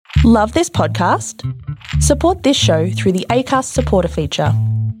Love this podcast? Support this show through the Acast supporter feature.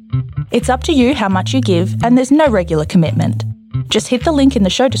 It's up to you how much you give, and there's no regular commitment. Just hit the link in the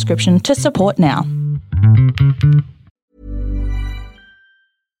show description to support now.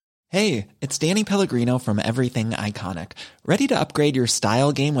 Hey, it's Danny Pellegrino from Everything Iconic. Ready to upgrade your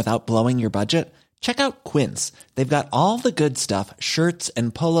style game without blowing your budget? Check out Quince. They've got all the good stuff, shirts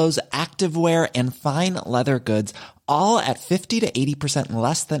and polos, activewear, and fine leather goods, all at 50 to 80%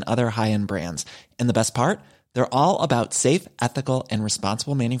 less than other high-end brands. And the best part? They're all about safe, ethical, and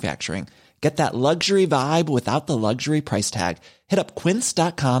responsible manufacturing. Get that luxury vibe without the luxury price tag. Hit up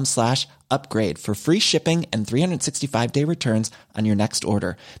quince.com/upgrade for free shipping and 365-day returns on your next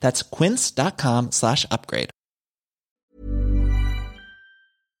order. That's quince.com/upgrade.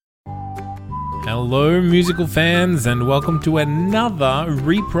 Hello, musical fans, and welcome to another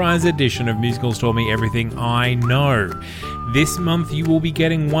reprise edition of Musicals Taught Me Everything I Know. This month you will be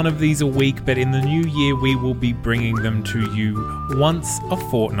getting one of these a week, but in the new year we will be bringing them to you once a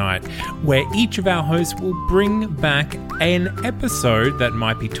fortnight, where each of our hosts will bring back an episode that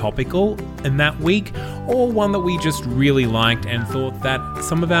might be topical in that week, or one that we just really liked and thought that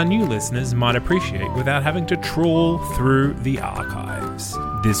some of our new listeners might appreciate without having to trawl through the archives.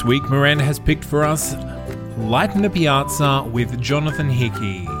 This week Miranda has picked for us Light in the Piazza with Jonathan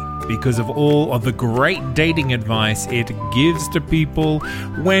Hickey, because of all of the great dating advice it gives to people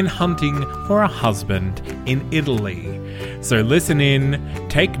when hunting for a husband in Italy. So listen in,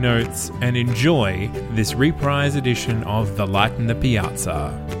 take notes, and enjoy this reprise edition of The Light in the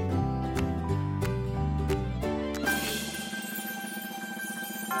Piazza.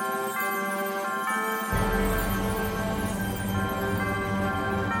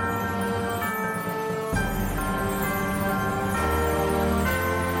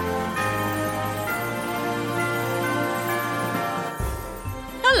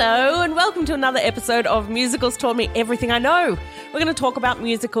 Hello and welcome to another episode of Musicals Taught Me Everything I Know. We're going to talk about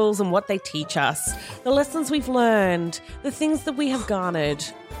musicals and what they teach us, the lessons we've learned, the things that we have garnered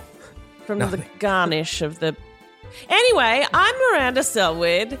from the garnish of the... Anyway, I'm Miranda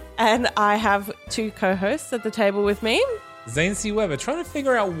Selwood and I have two co-hosts at the table with me. Zane C. Weber, trying to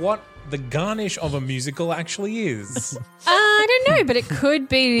figure out what the garnish of a musical actually is. I don't know, but it could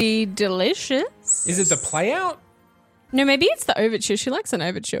be delicious. Is it the play out? No, maybe it's the overture. She likes an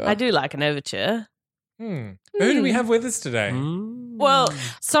overture. I do like an overture. Who do we have with us today? Well,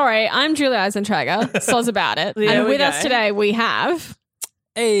 Sorry, I'm Julia Eisentrager. Soz about it. There And we with go. us today we have...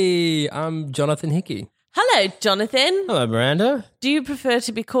 Hey, I'm Jonathan Hickey. hello, Jonathan. Hello, Miranda. Do you prefer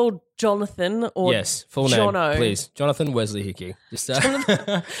to be called Jonathan or Yes, full name, Jono? please. Jonathan Wesley Hickey. Just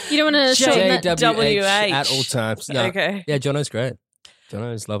You don't want to shorten it? JWH WH. at all times. No. Okay. Yeah, Jono's great.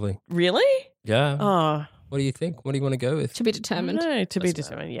 Jono's lovely. Really? Yeah. Oh, What do you think? What do you want to go with? To be determined. no, to be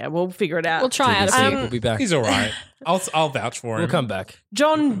determined. Yeah, we'll figure it out. We'll try out a TBC. few. We'll be back. He's all right. I'll vouch for him. We'll come back.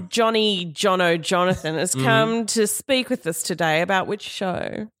 Johnny, Jono, Jonathan has come to speak with us today about which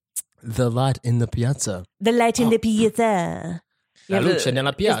show? The Light in the Piazza. The Light in the Piazza. La Yeah, luce nella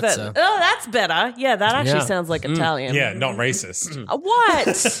is piazza. that- oh, that's better. Yeah, that actually Yeah. sounds like Italian. Yeah, not racist.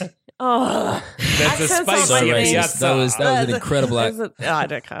 What? Oh, There's a Accents space aren't So like in the these. racist. That was an incredible act.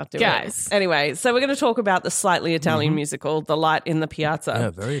 I can't do Guys. it. Anyway, so we're going to talk about the slightly Italian musical, The Light in the Piazza. Yeah,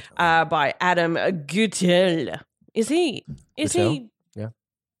 very Italian. By Adam Gutel. Is he? Gutel? Yeah.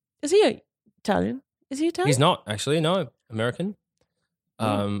 Is he Italian? Is he Italian? He's not, actually. No. American.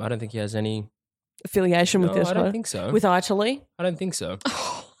 I don't think he has any... affiliation with No, this I don't one? think so. With Italy? I don't think so.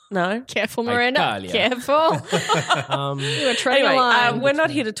 No. Careful, Miranda. Italia. Careful. You are treading Anyway, a line. we're not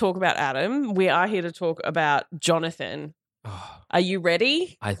here to talk about Adam. We are here to talk about Jonathan. Are you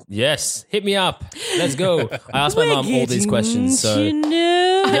ready? Yes, hit me up. Let's go. I asked my mum all these questions, so To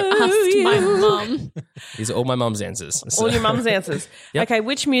know I asked my you. mum. these are all my mum's answers. So. All your mum's answers. Yep. Okay,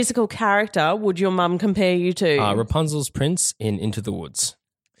 which musical character would your mum compare you to? Rapunzel's prince in Into the Woods.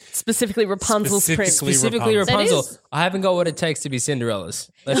 Specifically Rapunzel's prince. Specifically Rapunzel. Rapunzel. That is- I haven't got what it takes to be Cinderella's.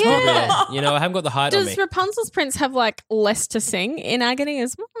 Let's be Yeah. real. You know, I haven't got the height on me. Does Rapunzel's prince have like less to sing in Agony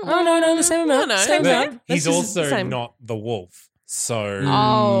as well? Oh, no, the same amount. No, no. Same Yeah. amount. He's This is also the same. not the wolf. So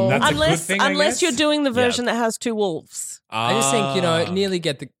Oh. that's a good Unless, thing, I unless guess. you're doing the version that has two wolves. I just think, nearly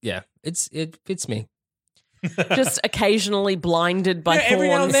get the... Yeah, it fits me. Just occasionally blinded by Yeah, every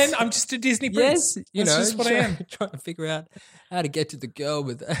now and thorns. then, I'm just a Disney prince. Yes, you That's know, just what I am. trying to figure out how to get to the girl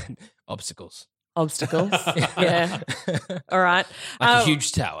with obstacles. Obstacles. Yeah. All right. Like a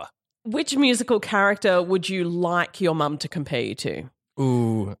huge tower. Which musical character would you like your mum to compare you to?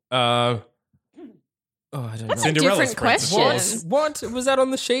 Ooh, I don't That's know. a Cinderella's different princess. question. What was that on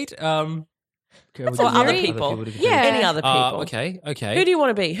the sheet? Okay, we Or can other do people. to Yeah. Any other people. Okay. Who do you want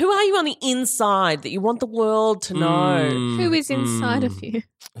to be? Who are you on the inside that you want the world to know? Who is inside of you?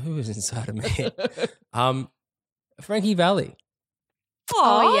 Who is inside of me? Frankie Valli.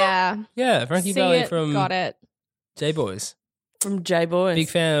 Oh, yeah. Yeah, Frankie See Valli it, from got it. J-Boys. From J-Boys. Big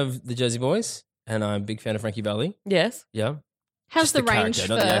fan of the Jersey Boys, and I'm a big fan of Frankie Valli. Yes. Yeah. How's Just the range character, for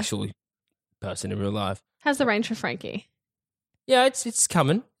not the actual person in real life. How's the range for Frankie? Yeah, it's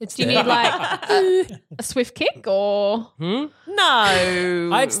coming. It's Do you there. need like a swift kick or Hmm?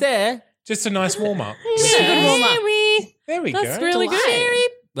 No. It's there. Just a nice warm up. Just a good warm up? There we That's go. really good.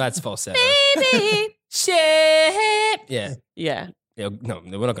 That's falsetto. Baby. Yeah. Yeah. Yeah. No,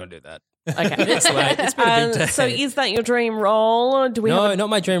 we're not going to do that. Okay. It's late. It's been a big day. So is that your dream role? Or do we No, have not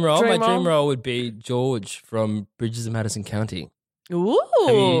my dream role. dream My dream role? role would be George from Bridges of Madison County.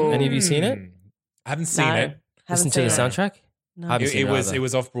 Ooh. Any of you seen it? I haven't seen No. it. Listen to the seen it. soundtrack? No. I haven't seen It either.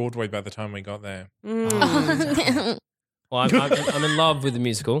 was off Broadway by the time we got there. Mm. Well, I'm in love with the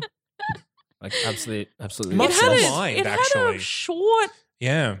musical. Like absolutely. Much It had, so a, mind, it had actually. a short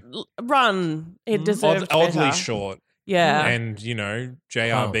Yeah. run. It deserved Oddly better. short. Yeah. And,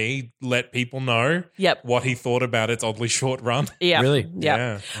 JRB let people know Yep. what he thought about its oddly short run. Yeah. Really?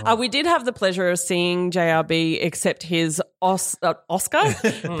 Yeah. Yeah. We did have the pleasure of seeing JRB accept his Oscar.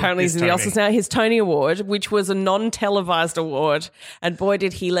 Apparently, he's His in the Tony. Oscars now. His Tony Award, which was a non-televised award, and boy,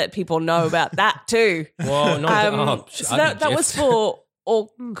 did he let people know about that too. Well, not So that was for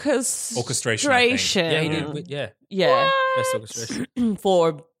orchestration. Orchestration, Yeah, he did. Yeah. Yeah, Best orchestration.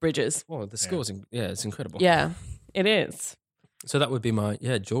 for Bridges. Oh, the score's it's incredible. Yeah, it is. So that would be my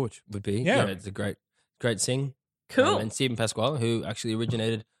George would be. Yeah. It's a great sing. Cool. And Stephen Pasquale, who actually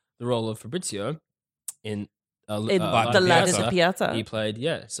originated the role of Fabrizio in In Ladders the of Ladders of Piazza. He played,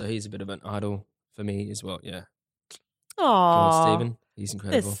 so he's a bit of an idol for me as well. Yeah. Aww, Stephen, he's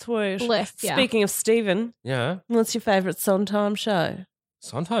incredible. that's sweet. Bless, yeah. Speaking of Stephen, Yeah. what's your favourite Sondheim show?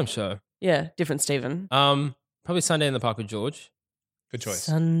 Sondheim show. Yeah, different Stephen. Probably Sunday in the Park with George. Good choice.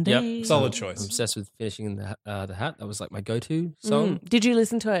 Sunday. Yep. Solid I'm choice. obsessed with finishing the hat. That was like my go-to song. Did you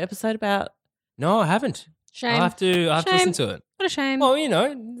listen to our episode about? No, I haven't. Shame. I'll have to Shame. listen to it. What a shame. Well,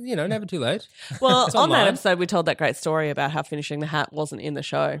 never too late. Well, It's on that online. episode, we told that great story about how finishing the hat wasn't in the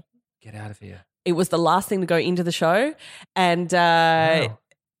show. Get out of here. It was the last thing to go into the show, and Wow.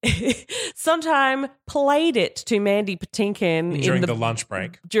 Sondheim played it to Mandy Patinkin During in the lunch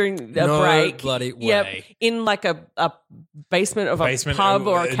break. during a No break. bloody way. Yep, in like a basement of Basement, a pub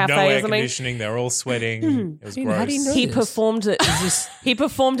or a no cafe air or something. conditioning. They're all sweating. It was How do gross. you know He this? performed it. He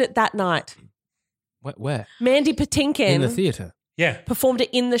performed it that night. Where? Mandy In the Patinkin theatre. Yeah. performed it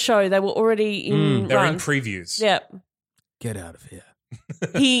in the show. They were already in They're in runs. previews. Yep. Get out of here.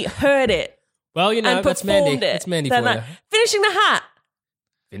 He heard it Well, and that's performed Mandy. it. It's Mandy that for night. you. Finishing the hat.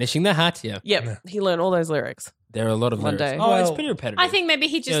 Finishing the hat, yeah. Yep. He learned all those lyrics. There are a lot of One lyrics. day. Oh, it's Well, pretty repetitive. I think maybe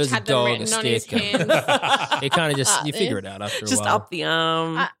he You know, just there's a had them dog, a written on his stick, hand. it kind of just, you figure it out after Just a while. up the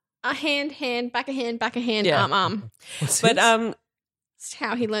arm. A hand, back a hand, back a hand, Yeah. arm. What's but this? That's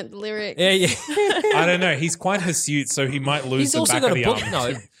how he learnt the lyrics. Yeah. I don't know. He's quite hirsute, so he might lose He's the also back got of a the book. arm. No,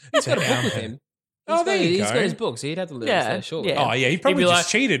 he's got a book with him. Oh, there you He's go. got his book, so he'd have the lyrics Yeah, there, surely. yeah. Oh, yeah. He probably He'd be just like,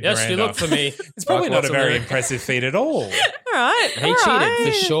 cheated, yes, Miranda. you look for me. It's probably not What's a the very lyric? impressive feat at all. All right. He all cheated right.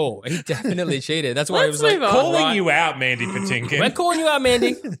 for sure. He definitely cheated. That's why Let's he was like, move on. Calling right. you out, Mandy Patinkin. We're calling you out,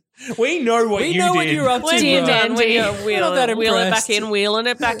 Mandy. We know what We you know did. what you're up to. When you're bro. done, when you're We're not that wheel it impressed. back in, wheeling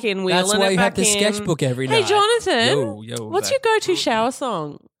it back in, wheeling That's why it you back have the in. sketchbook every Hey, night. Jonathan. Yo, What's back. your go-to shower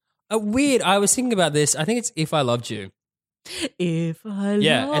song? Weird. I was thinking about this. I think it's If I Loved You. If I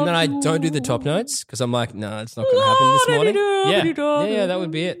Yeah, and then I Love don't do the top notes because I'm like, no, it's not going to happen this morning. Yeah, that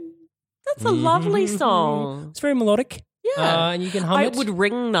would be it. That's a lovely song. It's very melodic. Yeah. and you can hum It it. would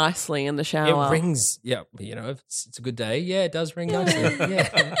ring nicely in the shower. It rings. Yeah, if it's a good day, yeah, it does ring nicely.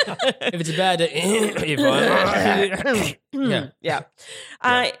 Yeah. If it's a bad day, if I, yeah.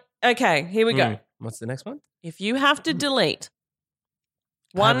 Yeah. Okay, here we go. What's the next one? If you have to delete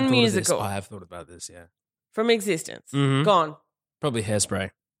I haven't one thought of this. musical I have thought about this. Yeah, from existence, Mhm. gone. probably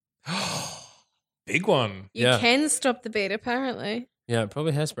Hairspray. Big one. You Yeah. can stop the beat, apparently. Yeah,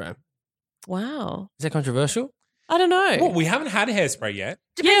 probably Hairspray. Wow. Is that controversial? I don't know. Well, we haven't had Hairspray yet.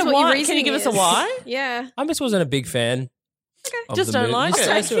 Depends what why? your Can you reasoning give us a is. why? Yeah. I just wasn't a big fan. Of Just the don't movie. like Just-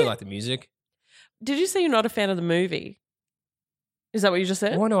 it. I still like the music. Did you say you're not a fan of the movie? Is that what you just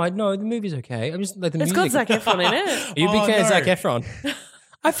said? Oh no, the movie's okay. I'm just like the It's music. got Zac Efron in it. Are you a big Oh, fan of no. Zac Efron?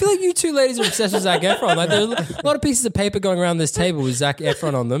 I feel like you two ladies are obsessed with Zac Efron. Like there's a lot of pieces of paper going around this table with Zac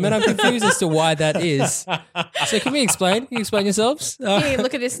Efron on them, and I'm confused as to why that is. So can we explain? Can you explain yourselves? Here,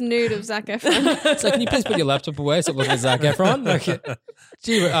 look at this nude of Zac Efron. So can you please put your laptop away so looking at Zac Efron? Okay.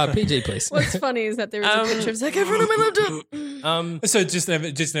 PG, please. What's funny is that there is a picture of Zac Efron on my laptop. So just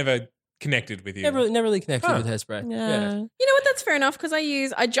never connected with you. Never really connected with Hairspray. Yeah. You know what? That's fair enough because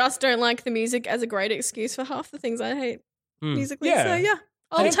I just don't like the music as a great excuse for half the things I hate musically. Yeah. So yeah,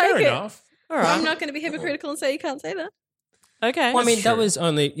 I'll take fair it. enough. All right. I'm not going to be hypocritical and say you can't say that. Okay. Well, I mean, that was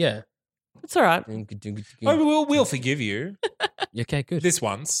only It's all right. Oh, we'll forgive you Okay, good. this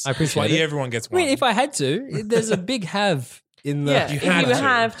once. I appreciate Well, it. everyone gets I one. mean, if I had to, there's a big have in the. Yeah, You you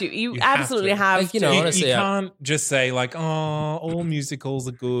have to. You You have absolutely to. have Like, you to. know, you honestly, can't just say like, "Oh, all musicals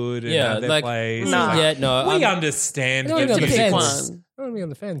are good and Yeah, have their like, place." No. Like, yeah, no. we I'm- understand I don't the wanna be on the pick musicals. fence. one. I don't want to be on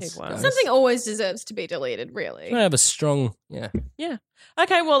the fence. Pick one. guys. Something always deserves to be deleted. Really. I have a strong. Yeah, Yeah.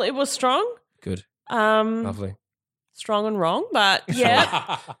 Okay. Well, it was strong. good, Um, lovely. strong and wrong, but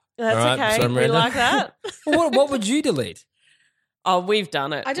yeah, that's All right, okay. so We Miranda. like that. Well, what would you delete? Oh, we've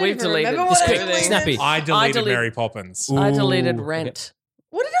done it. I don't We've even deleted remember what I everything. deleted. Snappy. I deleted delete- Mary Poppins. I deleted Ooh, Rent.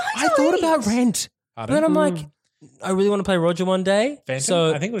 What did I I thought delete? about Rent, Pardon? but I'm like, I really want to play Roger one day. Phantom?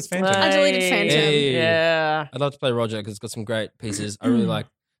 So I think it was Phantom. I deleted Phantom. Hey. Yeah. I'd love to play Roger because it's got some great pieces. I really like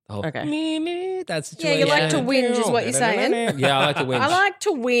the whole. Okay. Me, that Yeah, situation. you like to whinge is what you're saying. Yeah, I like to whinge. I like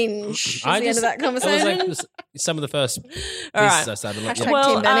to whinge. Is the end of that conversation. That was like some of the first pieces All right. I started. Like, Hashtag yeah.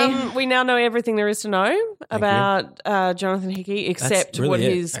 Well, Team Benny. we now know everything there is to know you. about Jonathan Hickey, except really what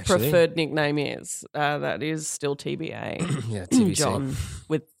it, his actually. preferred nickname is. That is still TBA. yeah, TVC. John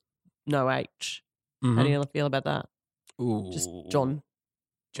with no H. Mhm. How do you feel about that? Ooh. Just John.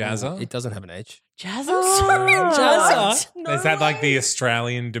 Jazza? It doesn't have an H. Jazza. sorry, Jazza. No. Is that like the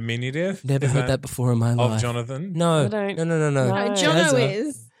Australian diminutive? Never Is heard that before in my of life. Jonathan? No, I don't- no. No. Jono Jazza.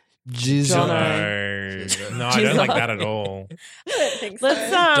 is. Jizza. No, I don't like that at all. I don't think so.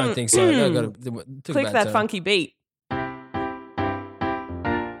 Let's Don't think so. No, took click a bad that turn. funky beat.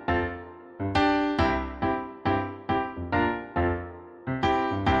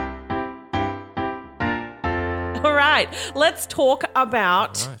 All right, let's talk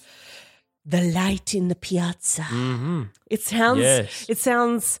about Right. the light in the piazza. Mhm. It sounds Yes. it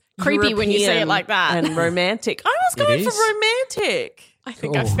sounds Creepy when you say it European like that. and romantic. I was It going for is. romantic. I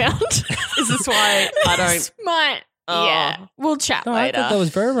think I Oh. found. Is this why I don't? Might. Oh. Yeah. We'll chat No, I later. thought that was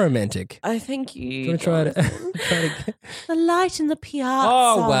very romantic. I think you. Do you want to try it? Try it again? The light in the piazza.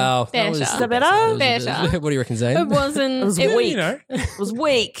 Oh wow, Better. was Is the that best. better? That was the Better. best. What do you reckon, Zane? It wasn't. It was it, weak. You know, It was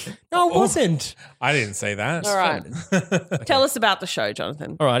weak. No, it wasn't. I didn't say that. All right. Tell us about the show,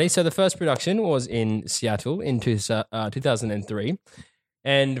 Jonathan. Alrighty, so the first production was in Seattle in 2003.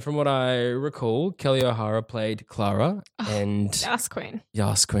 And from what I recall, Kelly O'Hara played Clara and Yas Queen.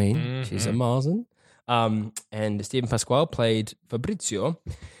 Yas Queen. She's a Marzen. And Stephen Pasquale played Fabrizio.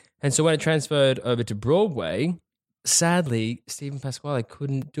 And so when it transferred over to Broadway, sadly, Stephen Pasquale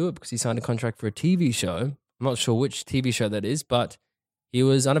couldn't do it because he signed a contract for a TV show. I'm not sure which TV show that is, but he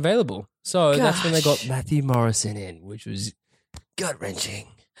was unavailable. So that's when they got Matthew Morrison in, which was gut-wrenching.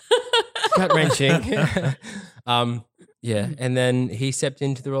 Gut-wrenching. Yeah, and then he stepped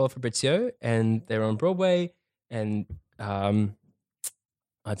into the role of Fabrizio, and they were on Broadway, and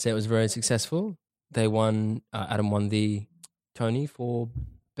I'd say it was very successful. They won. Adam won the Tony for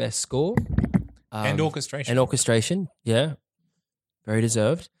Best Score And orchestration. and orchestration. Yeah, very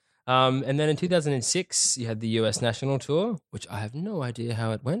deserved. And then in 2006, you had the US National Tour, which I have no idea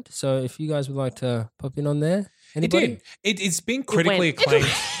how it went. So if you guys would like to pop in on there, anybody? It did. It's been critically went.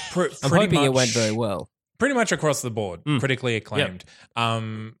 acclaimed. I'm hoping it went very well. Pretty much across the board, critically acclaimed.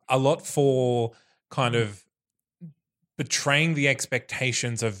 A lot for kind of betraying the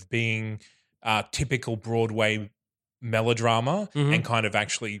expectations of being typical Broadway melodrama and kind of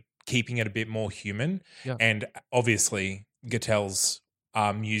actually keeping it a bit more human. Yeah. And obviously, Gattel's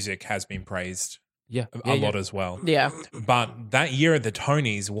music has been praised Yeah, a lot as well. Yeah. But that year at the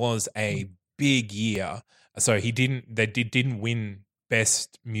Tonys was a big year. So they didn't win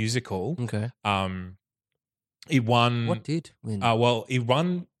Best Musical. Okay. It won. What did win? Well, it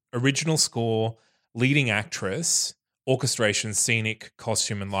won original score, leading actress, orchestration, scenic,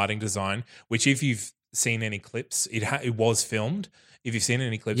 costume, and lighting design. Which, if you've seen any clips, it was filmed. If you've seen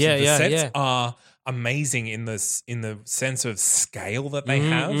any clips, the sets are amazing in the sense of scale that they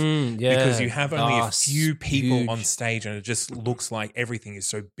have. Because you have only a few people on stage, and it just looks like everything is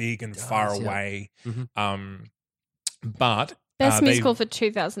so big and far away. But Best musical for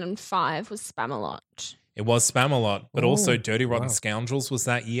 2005 was Spamalot. it was Spamalot, but also Dirty Rotten wow. Scoundrels was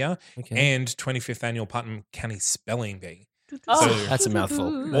that year, Okay. and 25th Annual Putnam County Spelling Bee. Oh. That's a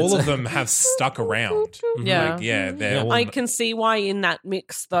mouthful. All of them have stuck around. Yeah. Like, yeah, they're all I can see why in that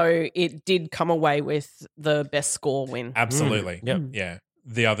mix, though, it did come away with the best score win. absolutely. Yep. Yeah.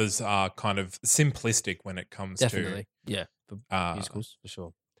 The others are kind of simplistic when it comes Definitely. Yeah. For to musicals, for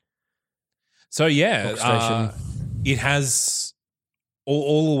sure. So yeah, Orchestration. it has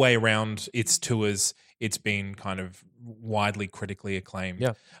all the way around its tours. It's been kind of widely critically acclaimed.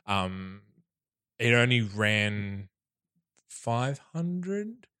 Yeah. It only ran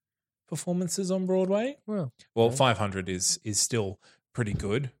 500 performances on Broadway. Well, Well, 500 is still pretty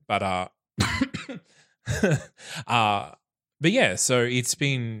good, but but yeah. So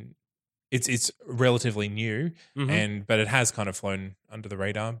it's relatively new, but it has kind of flown under the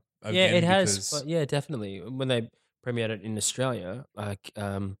radar. yeah, again it has. because- But yeah, definitely. When they premiered it in Australia, like,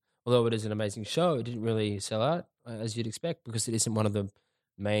 although it is an amazing show, it didn't really sell out as you'd expect because it isn't one of the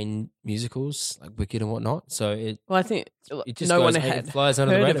main musicals like Wicked and whatnot. So it Well, I think just no one goes- had it flies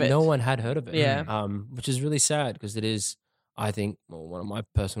under the heard radar. of it. No one had heard of it. Yeah. Which is really sad because it is, I think, one of my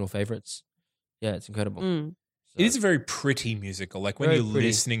personal favorites. Yeah, it's incredible. Mm. It is a very pretty musical. Like when Very you're pretty.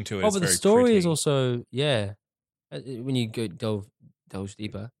 listening to it, Oh, it's but the very story pretty. is also, yeah. When you go delve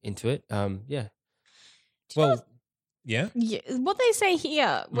deeper into it, yeah. Well, yeah. Yeah, what they say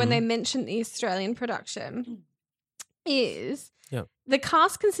here when Mm-hmm. they mention the Australian production is Yeah. the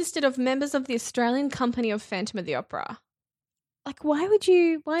cast consisted of members of the Australian company of Phantom of the Opera. Like, why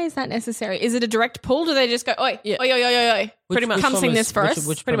is that necessary? Is it a direct pull? Do they just go, oi, Yeah. oi, oi, oi, oi, oi? Pretty much. Come one sing was- this for us.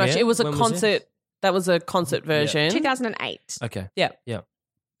 Which Pretty much. premiere? It was a When concert. That was a concert version. 2008. Okay. Yeah. Yeah.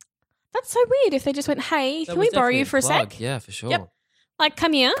 That's so weird if they just went, hey, That can was we borrow definitely you a for a plug. sec? Yeah, for sure. Yep. Like,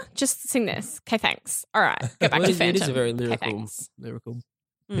 come here, just sing this. Okay, thanks. All right, go back Well, to it Phantom. is a very Okay, lyrical thanks.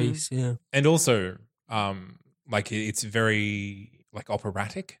 Mm. piece. Yeah. And also, like it's very like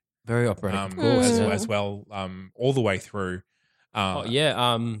operatic, Very operatic. of course, as, yeah. as well, all the way through. Oh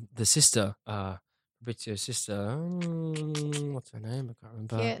yeah, the sister, Fabrizio's sister. What's her name? I can't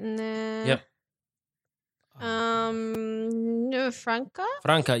remember. Getting there. Yep. No, Franca?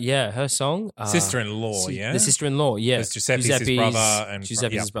 Franca, yeah, her song. Sister-in-law, yeah? The sister-in-law, yeah. Because Giuseppe's his brother and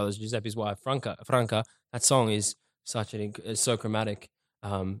Giuseppe's yeah. his brother, Giuseppe's wife, Franca. That song is such it's so chromatic,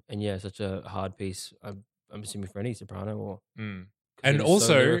 and yeah, such a hard piece. I'm assuming for any soprano or. Mm. 'cause And it is so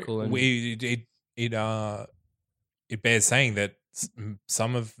also, lyrical and- it bears saying that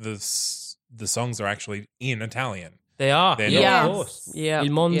some of the songs are actually in Italian. They are. They're Yeah, not- of course. Yeah.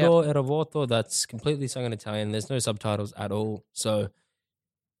 Il mondo era vuoto. That's completely sung in Italian. There's no subtitles at all, so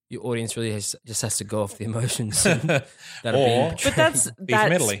your audience really just has to go off the emotions that are being Or But portrayed. that's Be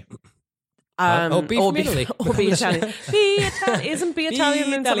from Italy. Oh, be from Italy. or be Italian. Be Italian. Isn't be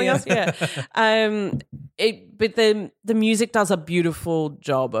Italian and something else? Yeah. But the music does a beautiful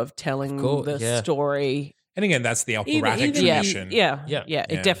job of telling course, the yeah. story. And again, that's the operatic even- tradition. Yeah. Yeah. Yeah.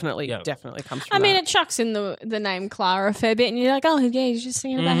 It definitely comes from I mean, that. it chucks in the name Clara a fair bit, and you're like, oh, yeah, you're just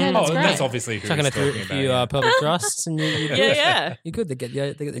singing about her. Mhm. That's Oh, great. that's obviously who Chucking he's it through talking a about. few yeah. pelvic thrusts, and you're Yeah. you're good. They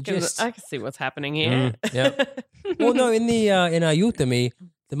get the gist. I can see what's happening here. Yeah. Well, no, in Aiutami,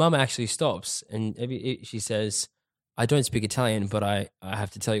 the mum actually stops and she says, "I don't speak Italian, but I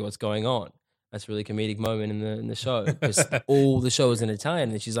have to tell you what's going on." That's a really comedic moment in the show because all the show is in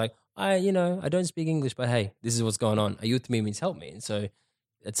Italian, and she's like, "I don't speak English, but hey, this is what's going on. Aiutami means help me," and so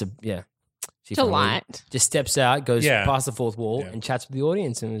it's She finally Delight. just steps out, goes Yeah. past the fourth wall, Yeah. and chats with the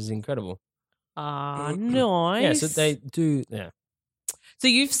audience, and it was incredible. Nice. Yeah, so they do. Yeah, So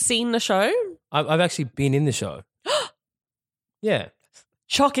you've seen the show? I've actually been in the show. Yeah.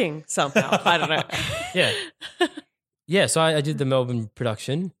 Shocking somehow. I don't know. Yeah. Yeah, so I did the Melbourne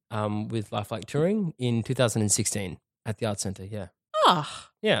production with Lifelike Touring in 2016 at the Arts Centre. Yeah. Oh,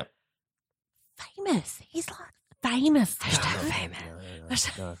 Yeah. famous. He's like famous.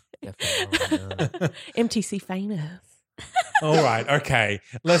 No, definitely not. MTC famous. All right, okay.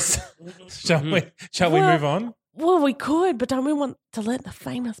 Shall we move on? Well, we could, but don't we want to let the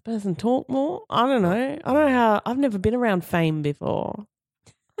famous person talk more? I don't know. I've never been around fame before.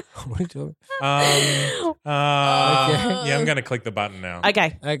 What are you doing? Yeah, I'm going to click the button now.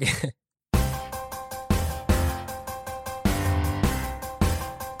 Okay. Okay.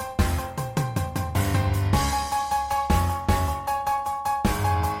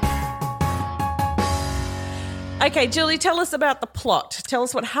 Okay, Julie, tell us about the plot. Tell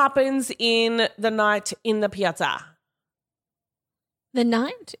us what happens in the night in the piazza. The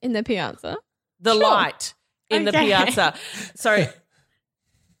night in the piazza. The Sure. light in the Okay. piazza. Sorry.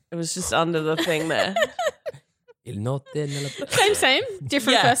 It was just under the thing there. Il notte nella... Same.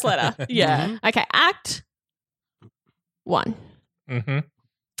 Different Yeah. first letter. Yeah. Okay, act 1. Mm-hmm.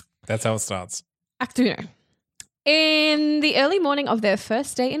 That's how it starts. Act 1. In the early morning of their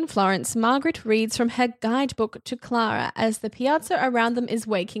first day in Florence, Margaret reads from her guidebook to Clara as the piazza around them is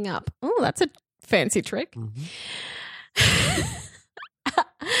waking up. Oh, that's a fancy trick.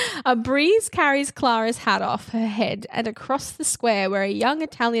 A breeze carries Clara's hat off her head and across the square where a young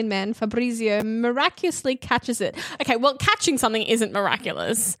Italian man, Fabrizio, miraculously catches it. Okay, well, catching something isn't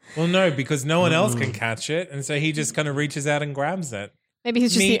miraculous. Well, no, because no one else can catch it, and so he just kind of reaches out and grabs it. Maybe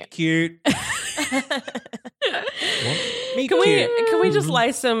he's just Meet cute. Meet Can cute. we just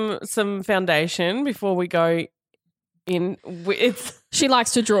lay some foundation before we go in? She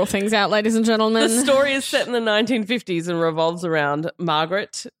likes to draw things out, ladies and gentlemen. The story is set in the 1950s and revolves around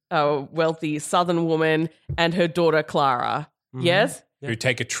Margaret, a wealthy Southern woman, and her daughter Clara. Yes? Who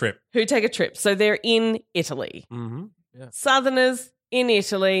take a trip. Who take a trip. So they're in Italy. Yeah. Southerners in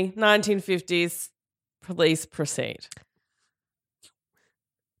Italy, 1950s. Please proceed.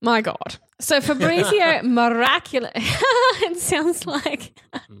 My God. So Fabrizio miraculous. It sounds like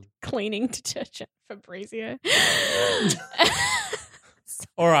cleaning detergent, Fabrizio.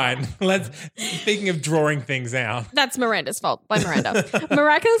 All right, speaking of drawing things out. That's Miranda's fault by Miranda.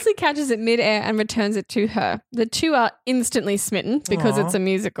 Miraculously catches it midair and returns it to her. The two are instantly smitten because it's a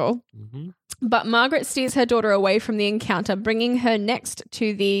musical. But Margaret steers her daughter away from the encounter, bringing her next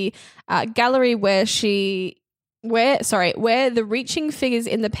to the gallery where the reaching figures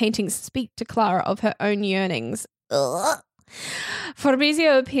in the paintings speak to Clara of her own yearnings. Ugh.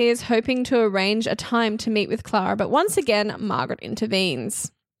 Fabrizio appears, hoping to arrange a time to meet with Clara, but once again, Margaret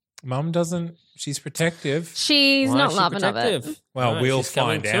intervenes. Mum doesn't. She's protective. She's Why not is she loving of it. protective? Well, No, we'll she's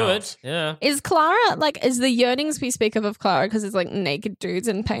coming find to out. it. Yeah. Is Clara, is the yearnings we speak of Clara because it's like naked dudes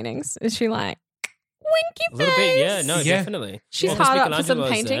in paintings? Is she like, winky A little face? bit, yeah, no, Yeah. definitely. She's Because hard up for some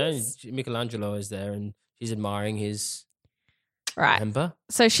Michelangelo's there, paintings. and Michelangelo is there, and she's admiring his Right. ember.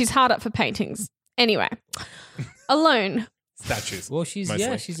 So she's hard up for paintings. Anyway, alone. Statues. Well, she's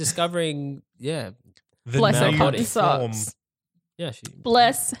Mostly. she's discovering, The Bless her nude cotton form. socks. she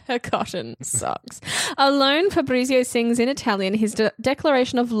Bless her cotton socks. Alone, Fabrizio sings in Italian his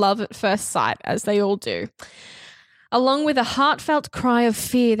declaration of love at first sight, as they all do, along with a heartfelt cry of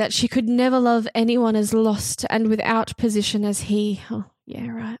fear that she could never love anyone as lost and without position as he. Oh, yeah,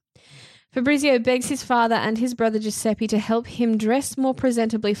 right. Fabrizio begs his father and his brother Giuseppe to help him dress more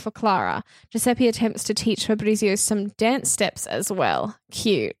presentably for Clara. Giuseppe attempts to teach Fabrizio some dance steps as well.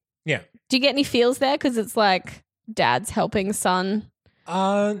 Cute. Yeah. Do you get any feels there? Because it's like dad's helping son.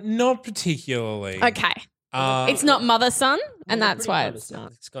 Not particularly. Okay. It's not mother-son, and that's why it's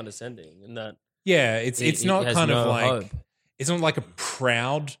not. It's condescending in that. Yeah, it's not has kind of no like hope. it's not like a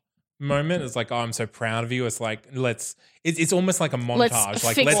proud moment. It's like, oh, I'm so proud of you. It's like it's almost like a montage.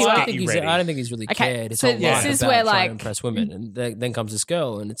 Like fix let's you up. get you ready. I don't think he's really Okay, cared. It's so all this life is about where, trying like- to impress women, and then comes this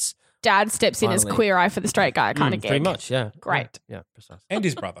girl, and it's Dad steps in as Finally. queer eye for the straight guy kind of gig. pretty much, yeah, Great. yeah, precisely. And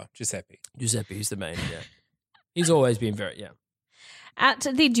his brother, Giuseppe. Giuseppe, he's the main, yeah. He's always been very, At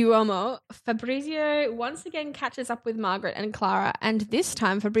the Duomo, Fabrizio once again catches up with Margaret and Clara, and this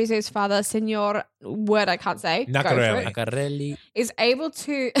time Fabrizio's father, Signor, word I can't say, go for Nacarelli. it, Nacarelli, is able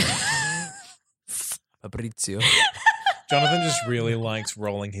to... Fabrizio. Jonathan just really likes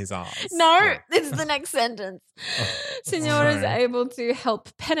rolling his R's. No, it's the next sentence. Signor is sorry. able to help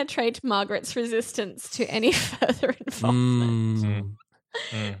penetrate Margaret's resistance to any further involvement.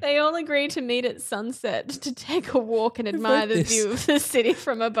 They all agree to meet at sunset to take a walk and admire the this. view of the city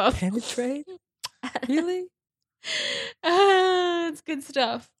from above. Penetrate? Really? It's good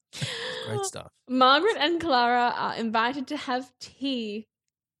stuff. Great stuff. Margaret and Clara are invited to have tea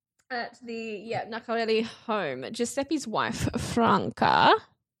at the Nacarelli home. Giuseppe's wife, Franca,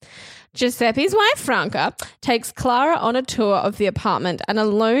 takes Clara on a tour of the apartment, and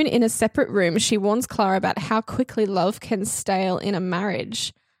alone in a separate room, she warns Clara about how quickly love can stale in a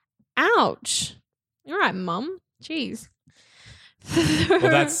marriage. Ouch. All right, Mum. Jeez. Well,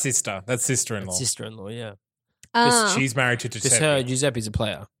 that's sister. That's sister-in-law. Sister-in-law, yeah. 'Cause she's married to Because Giuseppe. Giuseppe's a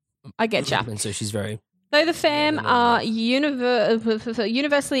player. I get ya. And so she's very... Though the fam are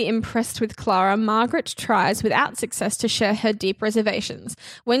universally impressed with Clara, Margaret tries without success to share her deep reservations.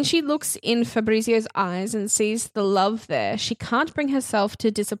 When she looks in Fabrizio's eyes and sees the love there, she can't bring herself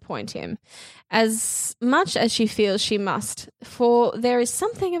to disappoint him, as much as she feels she must, for there is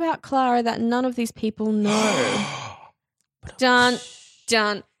something about Clara that none of these people know. Dun,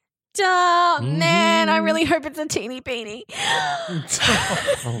 dun, dun. Man, I really hope it's a teeny beanie.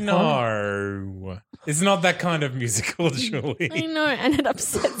 No. It's not that kind of musical, I surely. know, and it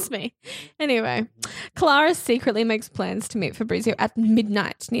upsets me. Anyway, Clara secretly makes plans to meet Fabrizio at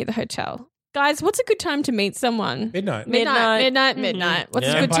midnight near the hotel. Guys, what's a good time to meet someone? Midnight. Midnight. What's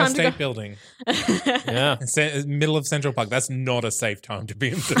a good Empire time State to go? Building. Yeah. Middle of Central Park. That's not a safe time to be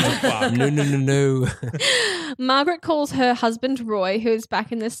in Central Park. No. Margaret calls her husband Roy, who is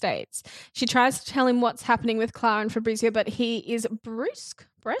back in the States. She tries to tell him what's happening with Clara and Fabrizio, but he is brusque,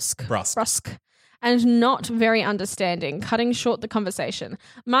 and not very understanding, cutting short the conversation.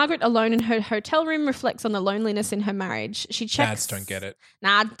 Margaret, alone in her hotel room, reflects on the loneliness in her marriage. She checks. Dads don't get it.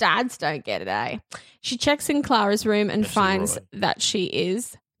 Nah, dads don't get it, eh? She checks in Clara's room and Especially finds Roy. that she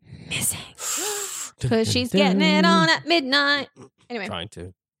is missing. Because she's getting it on at midnight. Anyway, Trying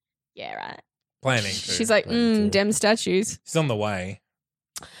to. yeah, right. Planning to. She's like, Planning to. dem statues. She's on the way.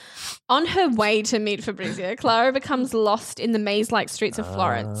 On her way to meet Fabrizio, Clara becomes lost in the maze-like streets of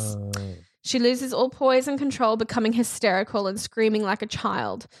Florence. She loses all poise and control, becoming hysterical and screaming like a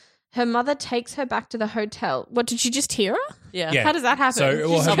child. Her mother takes her back to the hotel. What, did she just hear her? Yeah. Yeah. How does that happen? So,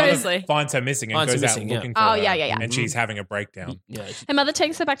 well, She her goes- mother finds her missing and Finds her goes missing, out yeah. looking for Oh, her. yeah. And she's having a breakdown. Yeah. Her mother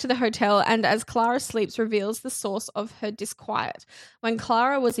takes her back to the hotel, and as Clara sleeps, reveals the source of her disquiet. When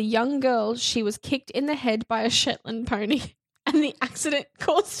Clara was a young girl, she was kicked in the head by a Shetland pony, and the accident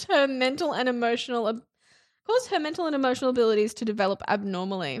caused her mental and emotional abilities to develop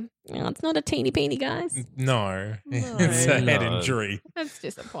abnormally. No, it's not a teeny-peeny, guys. No. It's a head No. injury. That's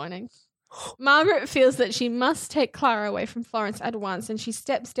disappointing. Margaret feels that she must take Clara away from Florence at once, and she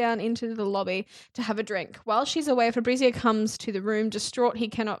steps down into the lobby to have a drink. While she's away, Fabrizio comes to the room. Distraught, he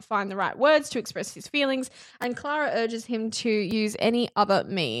cannot find the right words to express his feelings, and Clara urges him to use any other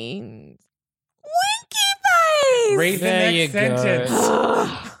means. Winky face! Read the There next you go.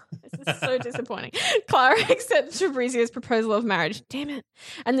 sentence. This is so disappointing. Clara accepts Fabrizio's proposal of marriage. Damn it.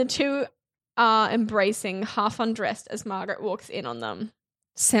 And the two are embracing, half undressed, as Margaret walks in on them.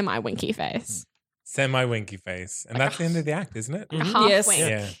 Semi-winky face. Semi-winky face. And that's the end of the act, isn't it? A half Yes. wink.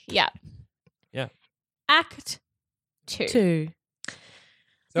 Yeah. Yeah. Yeah. Act 2. 2.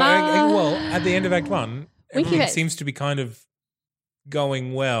 So, well, at the end of Act 1, Winky everything face. seems to be kind of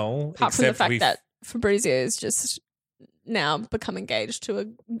going well. Apart from the except fact we've- that Fabrizio is just now become engaged to a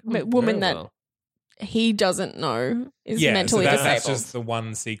woman Very that well. he doesn't know is yeah, mentally so disabled. that's just the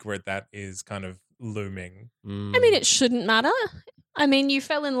one secret that is kind of looming. Mm. I mean, it shouldn't matter. I mean, you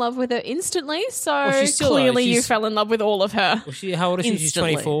fell in love with her instantly, so Well, she's still, clearly you she's- fell in love with all of her. Well, how old is she? She's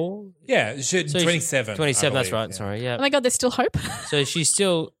Instantly. 24? Yeah, So 27. 27, I that's believe, right. yeah. Sorry, yeah. Oh my God, there's still hope. So she's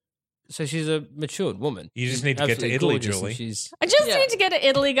still... So she's a matured woman. You just She's need to get to absolutely Italy, gorgeous, and Julie. She's I just Yeah. need to get to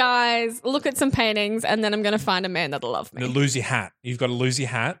Italy, guys, look at some paintings, and then I'm going to find a man that'll love me. Lose your hat. You've got to lose your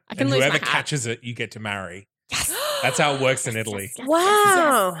hat. I can and lose my whoever hat. catches it, you get to marry. That's how it works in Italy.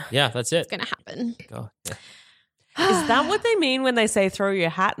 Wow. yeah, that's it. It's going to happen. God, yeah. Is that what they mean when they say throw your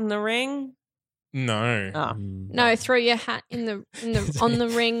hat in the ring? No. Oh. No, throw your hat in the on the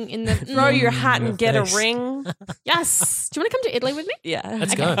ring in the Throw your hat and get a face. ring. Yes. Do you want to come to Italy with me? Yeah.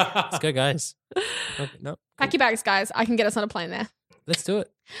 Let's go. Let's go, guys. Okay, no, Pack your bags, guys. I can get us on a plane there. let's do it.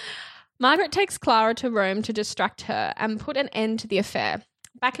 Margaret takes Clara to Rome to distract her and put an end to the affair.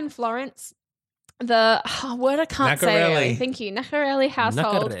 Back in Florence, the word I can't Nacarelli. say. Thank you. Nacarelli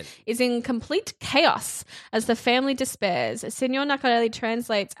household Nacarelli. is in complete chaos as the family despairs. Signor Nacarelli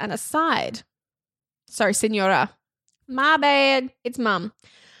translates an aside. Sorry, Signora. My bad. It's Mum.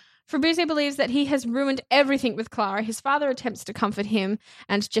 Fabrizio believes that he has ruined everything with Clara. His father attempts to comfort him,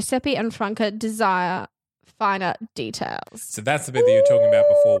 and Giuseppe and Franca desire finer details. So that's the bit that you were talking about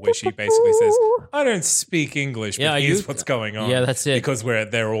before, where she basically says, "I don't speak English, but Yeah, here's you- what's going on." Yeah, that's it. Because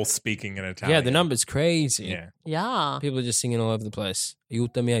they're all speaking in Italian. Yeah, the number's crazy. Yeah. Yeah. People are just singing all over the place.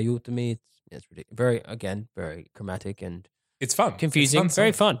 Aiutami, aiutami. It's ridiculous. Very chromatic and It's fun. confusing. It's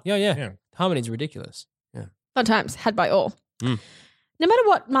Very song. fun. Yeah. Yeah. Harmony's ridiculous. Yeah. Fun times had by all. Mm. No matter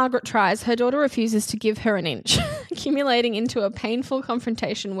what Margaret tries, her daughter refuses to give her an inch, accumulating into a painful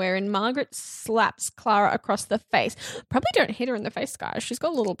confrontation wherein Margaret slaps Clara across the face. Probably don't hit her in the face, guys. She's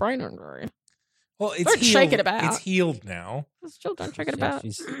got a little brain injury. Well, it's Don't healed. shake it about. It's healed now. Still don't check it Yeah, about.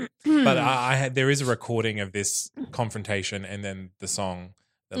 she's- But I had there is a recording of this confrontation and then the song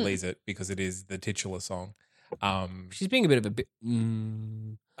that Mm. leads it, because it is the titular song. She's being a bit of a bit.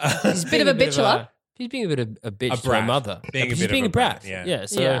 She's a bit of a bitchler. She's being a bit of a bitch A to her brat. mother. Being a She's bit being of a brat. yeah. Yeah.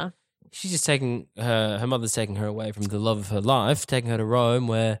 So Yeah. she's just taking her mother's taking her away from the love of her life, taking her to Rome,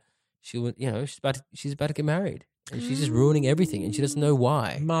 where she would, she's about to get married, and she's just ruining everything, and she doesn't know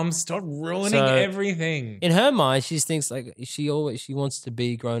why. Mum, stop ruining So- everything. In her mind, she thinks like she wants to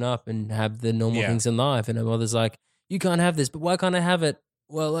be grown up and have the normal Yeah. things in life, and her mother's like, "You can't have this, but why can't I have it?"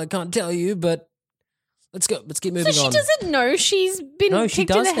 Well, I can't tell you, but Let's go. Let's keep So moving she on. doesn't know she's been No, she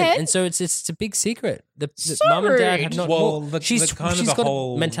kicked in the doesn't, head? and so it's a big secret. The So mum and dad have rude. not. Well, the she's kind of she's the got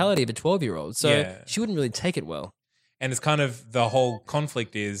whole- a mentality of a 12-year-old, so Yeah. she wouldn't really take it well. And it's kind of the whole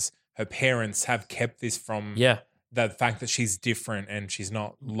conflict is her parents have kept this from the fact that she's different and she's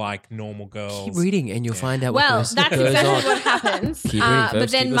not like normal girls. Keep reading, and you'll find out. Well, what goes, that's goes exactly on. what happens. Keep reading, But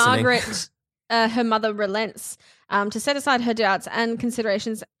folks, then keep listening. Margaret, her mother, relents to set aside her doubts and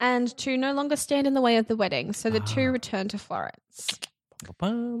considerations and to no longer stand in the way of the wedding. So the two return to Florence.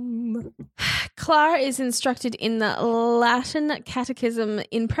 Bum. Clara is instructed in the Latin catechism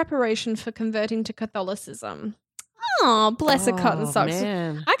in preparation for converting to Catholicism. Oh, bless her cotton socks.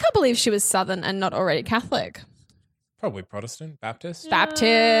 Man. I can't believe she was Southern and not already Catholic. Probably Protestant, Baptist.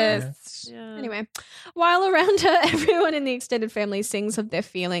 Baptist. Yeah. Anyway, while around her, everyone in the extended family sings of their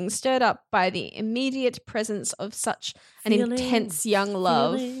feelings, stirred up by the immediate presence of such an intense young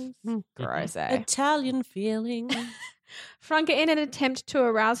love. Feelings. Gross, eh? Italian feeling. Franca, in an attempt to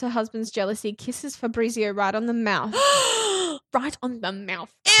arouse her husband's jealousy, kisses Fabrizio right on the mouth. Right on the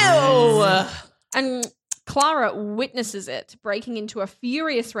mouth. Ew. And Clara witnesses it, breaking into a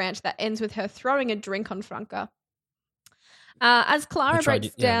furious rant that ends with her throwing a drink on Franca. As Clara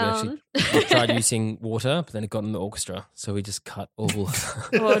breaks down... I tried using water, but then it got in the orchestra, so we just cut all.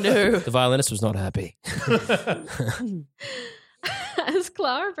 Oh, no. The violinist was not happy. As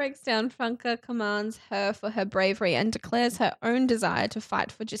Clara breaks down, Franca commands her for her bravery and declares her own desire to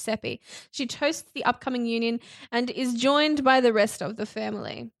fight for Giuseppe. She toasts the upcoming union and is joined by the rest of the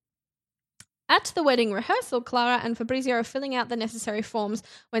family. At the wedding rehearsal, Clara and Fabrizio are filling out the necessary forms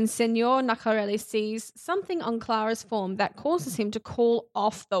when Signor Nacarelli sees something on Clara's form that causes him to call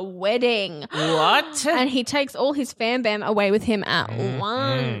off the wedding. What? And he takes all his fam bam away with him at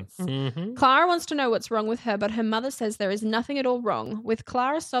once. Clara wants to know what's wrong with her, but her mother says there is nothing at all wrong. With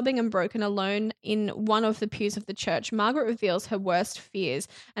Clara sobbing and broken alone in one of the pews of the church, Margaret reveals her worst fears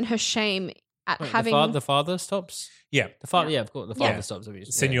and her shame at having... The father stops? Yeah. The father, yeah, of course. The father Yeah. stops.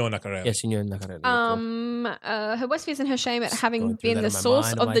 Obviously. Signor Nacarelli. Yeah, Signor Nacarelli. Her worst fears and her shame at having going through been that the in my source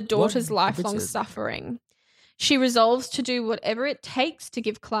mind. of I'm the like, daughter's what? lifelong Richard. suffering. She resolves to do whatever it takes to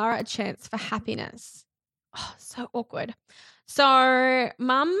give Clara a chance for happiness. Oh, so awkward. So,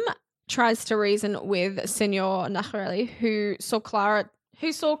 Mum tries to reason with Signor Nacarelli, who saw Clara's.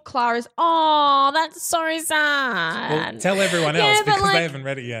 Oh, that's so sad. Well, tell everyone Yeah, else but because like- they haven't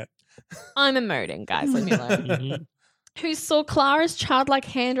read it yet. I'm emoting, guys. Leave me alone. Who saw Clara's childlike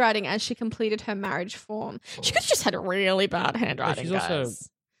handwriting as she completed her marriage form. She could have just had really bad handwriting, she's also- guys.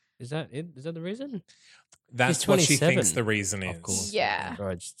 Is that it? Is that the reason? That's He's what she 27. thinks the reason is. Of course. Yeah.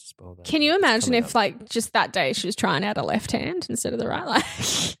 Sorry, I just spoiled that. Can you It's imagine coming if, up. like, just that day she was trying out a left hand instead of the right? Like,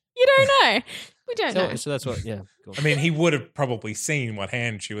 you don't know. We don't know. So that's what, yeah. Cool. I mean, he would have probably seen what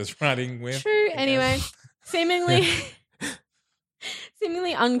hand she was writing with. True. I guess. Anyway,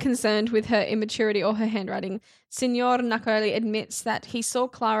 seemingly unconcerned with her immaturity or her handwriting, Signor Nacarelli admits that he saw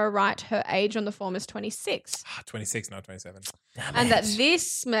Clara write her age on the form as 26, 26, not 27. and that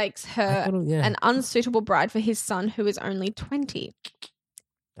this makes her Yeah. an unsuitable bride for his son, who is only 20.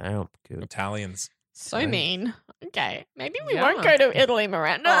 Damn, good. Italians. So Right. mean. Okay, maybe we Yeah. won't go to Italy,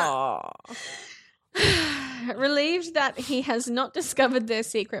 Miranda. Oh. Relieved that he has not discovered their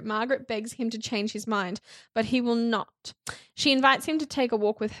secret, Margaret begs him to change his mind, but he will not. She invites him to take a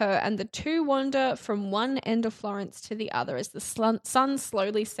walk with her, and the two wander from one end of Florence to the other as the sun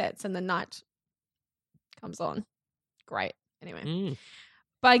slowly sets and the night comes on. Great. Anyway. Mm.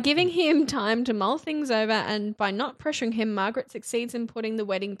 By giving him time to mull things over and by not pressuring him, Margaret succeeds in putting the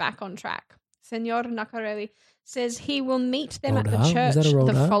wedding back on track. Signor Nacarelli says he will meet them at the Rolled out? Was that church a rolled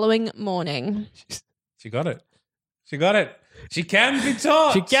the out? following morning. She got it. She got it. She can be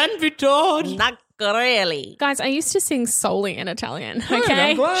taught. She can be taught. Not really. Guys, I used to sing solely in Italian, Good,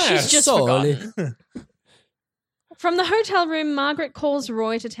 okay? I'm glad. She's just Solely. forgotten. From the hotel room, Margaret calls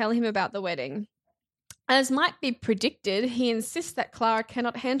Roy to tell him about the wedding. As might be predicted, he insists that Clara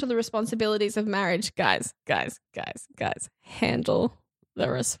cannot handle the responsibilities of marriage. Guys, handle the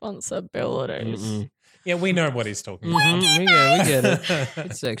responsibilities. Mm-mm. Yeah, we know what he's talking about. Mhm, we get it.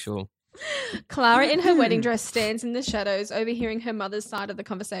 It's sexual. Clara, in her wedding dress, stands in the shadows, overhearing her mother's side of the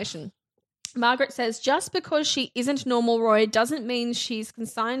conversation. Margaret says just because she isn't normal, Roy, doesn't mean she's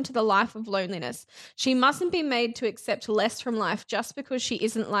consigned to the life of loneliness. She mustn't be made to accept less from life just because she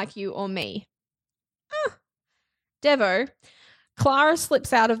isn't like you or me. Devo. Clara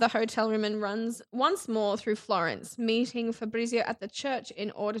slips out of the hotel room and runs once more through Florence, meeting Fabrizio at the church in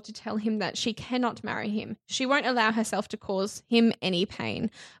order to tell him that she cannot marry him. She won't allow herself to cause him any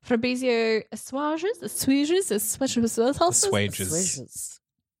pain. Fabrizio assuages Assuages.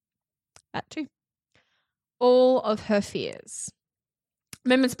 that too. all of her fears.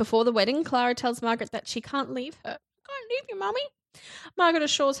 Moments before the wedding, Clara tells Margaret that she can't leave her. Can't leave you, Mummy. Margaret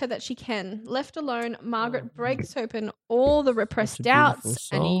assures her that she can. Left alone, Margaret breaks open all the repressed doubts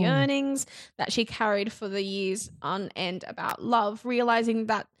and yearnings that she carried for the years on end about love, realizing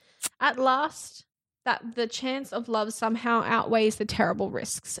that at last that the chance of love somehow outweighs the terrible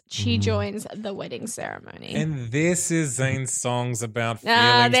risks. She joins the wedding ceremony. And this is Zane's songs about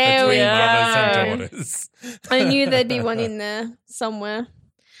Ah, feelings there we between mothers go. and daughters. I knew there'd be one in there somewhere.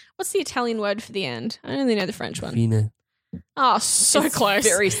 What's the Italian word for the end? I only know the French one. Fine. Oh, so It's close.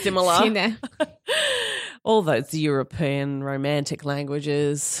 very similar. It's in there. All those European romantic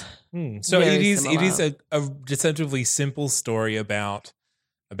languages. So Very it is similar. a deceptively simple story about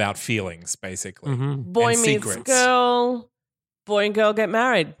feelings, basically. Boy And meets secrets. girl. Boy and girl get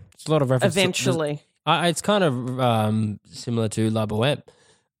married It's a lot of references. eventually. It's kind of similar to La Boheme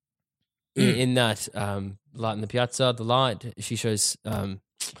in that Light in the Piazza, the light, she shows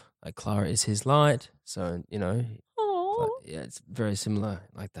like Clara is his light. So, you know, Aww. yeah, it's very similar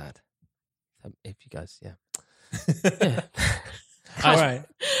like that. If you guys, yeah. All right.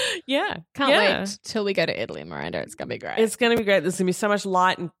 Yeah. Can't Yeah. wait till we go to Italy, Miranda. It's going to be great. It's going to be great. There's going to be so much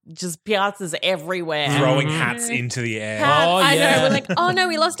light and just piazzas everywhere. Throwing hats into the air. I yeah. know. We're like, oh no,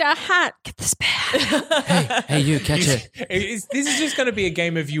 we lost our hat. Get the spare hat. Hey, you catch it. This is just going to be a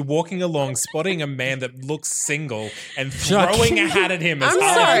game of you walking along, spotting a man that looks single, and throwing a hat at him as I'm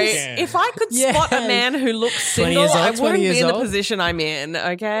hard sorry. as you can. If I could spot a Yes. man who looks 20 single, years old, I 20 wouldn't be years in the old. position I'm in,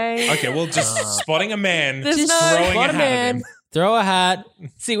 okay? Okay, well, just spotting a man, There's just no- throwing Spot a a hat at man, him. throw a hat,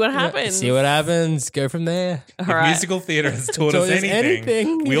 See what happens. see what happens, go from there. If All right. musical theatre has taught Taught us us anything,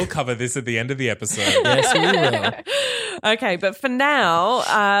 anything. we'll cover this at the end of the episode. Yes, we will. Okay, but for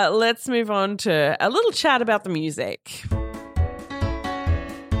now, let's move on to a little chat about the music.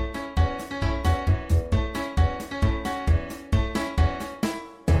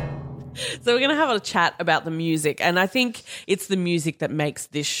 So we're going to have a chat about the music, and I think it's the music that makes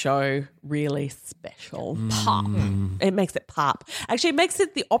this show really special. Pop. It makes it pop. Actually, it makes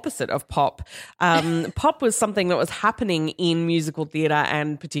it the opposite of pop. Pop was something that was happening in musical theatre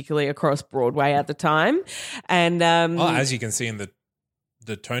and particularly across Broadway at the time. And As you can see in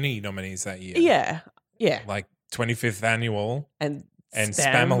the Tony nominees that year. yeah. Like 25th annual And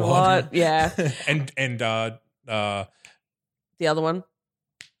Spamalot. Yeah. and The other one.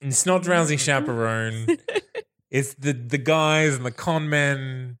 it's not Drowsy Chaperone. It's the guys and the con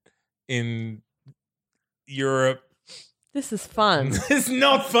men in Europe. This is fun. It's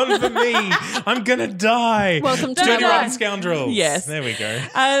not fun for me. I'm gonna die. Welcome to Dirty my Rotten life. Scoundrels. Yes. There we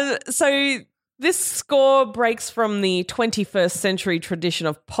go. So this score breaks from the 21st century tradition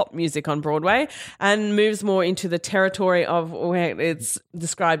of pop music on Broadway and moves more into the territory of where it's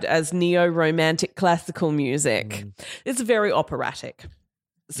described as neo-romantic classical music. It's very operatic.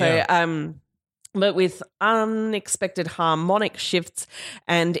 So, Yeah. but with unexpected harmonic shifts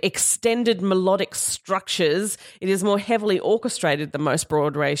and extended melodic structures, it is more heavily orchestrated than most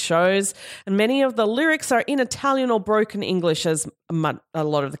Broadway shows. And many of the lyrics are in Italian or broken English, as a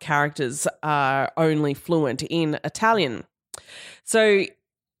lot of the characters are only fluent in Italian. So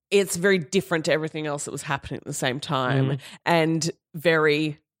it's very different to everything else that was happening at the same time and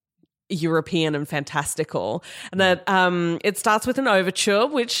very European and fantastical. And that it starts with an overture,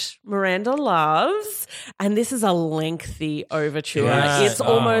 which Miranda loves. And this is a lengthy overture. Yes. It's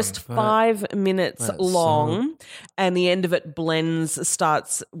almost 5 minutes That long. And the end of it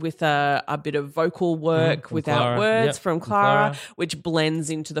starts with a bit of vocal work from without Clara. words Yep, from from Clara, Clara. which blends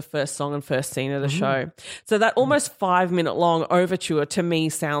into the first song and first scene of the show. So that almost 5 minute long overture to me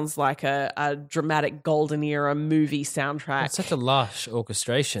sounds like a dramatic golden era movie soundtrack. It's such a lush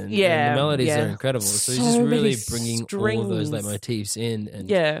orchestration. Yeah, And the melodies yeah. are incredible. So, So he's just really many bringing all those strings. leitmotifs in, and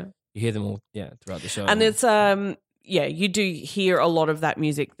Yeah. you hear them all, throughout the show. And it's you do hear a lot of that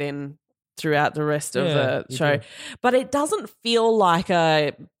music then throughout the rest of Yeah, the you show. do. But it doesn't feel like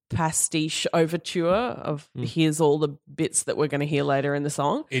a pastiche overture of here's all the bits that we're going to hear later in the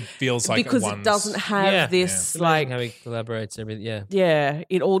song. It feels like Because one's, it doesn't have this It's like amazing how he collaborates and everything. Yeah, yeah,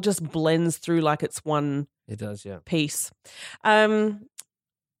 it all just blends through like it's one it does. Yeah. piece.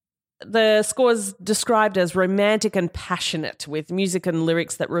 The score is described as romantic and passionate, with music and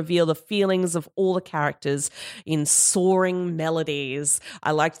lyrics that reveal the feelings of all the characters in soaring melodies. I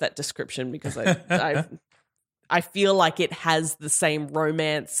liked that description because I feel like it has the same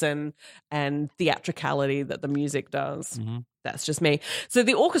romance and theatricality that the music does. That's just me. So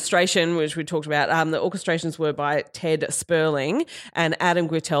the orchestration, which we talked about, the orchestrations were by Ted Sperling, and Adam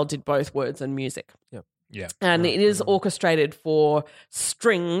Guitel did both words and music. Yeah. And it is orchestrated for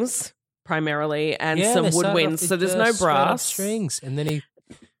strings primarily and Yeah, some they started off woodwinds. with So there's the no straight up brass. strings, and then he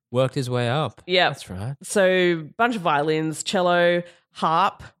worked his way up. Yeah. That's right. So bunch of violins, cello,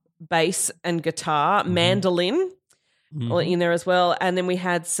 harp, bass and guitar, mandolin in there as well. And then we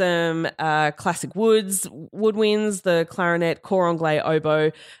had some classic woodwinds, the clarinet, cor anglais,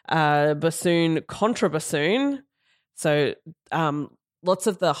 oboe, bassoon, contrabassoon. So lots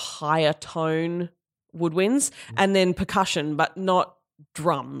of the higher tone woodwinds, and then percussion, but not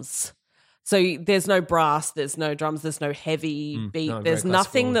drums. So there's no brass, there's no drums, there's no heavy beat. no, There's very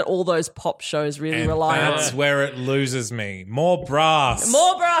nothing classical. that all those pop shows really And rely that's on. where it loses me. More brass.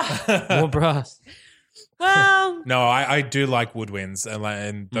 More brass. More brass. Well, No, I do like woodwinds,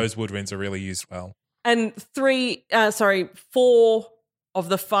 and those woodwinds are really used well. and 4 of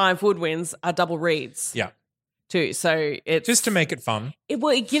the 5 woodwinds are double reeds Yeah, too. So it's just to make it fun. it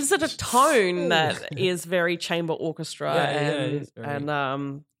gives it a tone that is very chamber orchestra Yeah, it is very-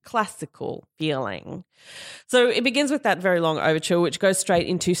 and classical feeling. So it begins with that very long overture, which goes straight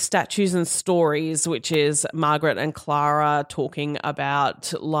into Statues and Stories, which is Margaret and Clara talking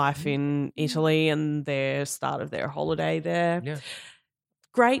about life in Italy and their start of their holiday there. Yeah.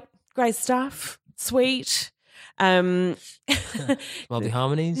 Great stuff. Sweet.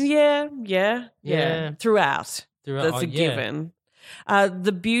 Multi-harmonies. Yeah. Yeah. Throughout. Throughout- That's oh, a yeah. given.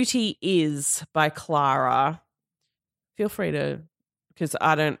 The Beauty Is by Clara. Feel free to, because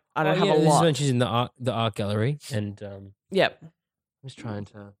I don't have a This is lot. when she's in the art gallery, and Yep. I'm just trying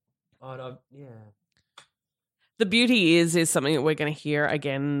to. Oh no, yeah. The Beauty Is something that we're going to hear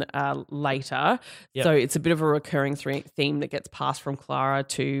again later. Yep. So it's a bit of a recurring theme that gets passed from Clara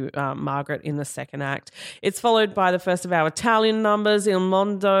to Margaret in the second act. It's followed by the first of our Italian numbers, Il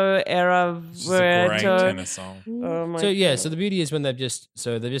Mondo Era It's a great Vero. tenor song. Oh my So yeah, so the beauty is when they've just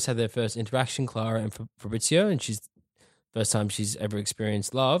had their first interaction, Clara and Fabrizio, and she's first time she's ever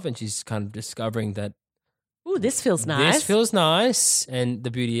experienced love, and she's kind of discovering that Ooh, this feels nice. this feels nice. And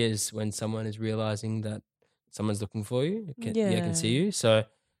the beauty is when someone is realizing that someone's looking for you, can see you. So,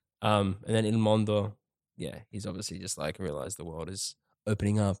 and then Il Mondo, yeah, he's obviously just like realized the world is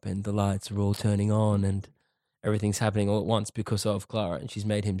opening up and the lights are all turning on and everything's happening all at once because of Clara, and she's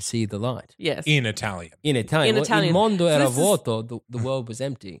made him see the light. Yes. In Italian. In Italian, In Italian. Il mondo So era this is- vuoto, the world was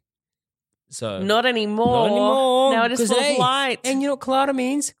empty. So Not anymore. not anymore. Now it is 'cause, full hey, of light. And you know what Clara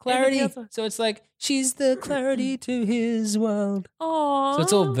means? Clarity. Everything else- So it's like she's the clarity to his world. Aww. So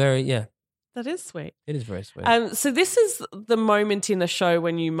it's all very, That is sweet. it is very sweet. So this is the moment in the show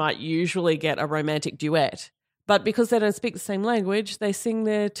when you might usually get a romantic duet. But because they don't speak the same language, they sing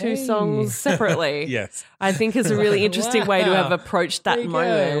their two Hey. songs separately. Yes. I think is a really interesting way to Wow. have approached that There you go.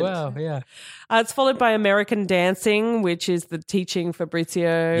 moment. Wow, yeah. It's followed by American Dancing, which is the teaching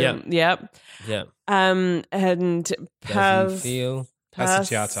Fabrizio. Yep. Yep. Yeah. And Doesn't feel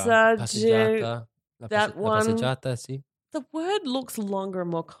Passeggiata. passeggiata. La That one- passeggiata, sì. The word looks longer and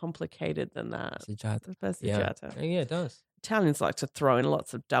more complicated than that. Passeggiata. Yeah. Passeggiata. Yeah, it does. Italians like to throw in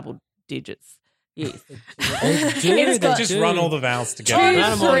lots of double digits. Yes. Dude, got Just dude. run all the vowels Two together.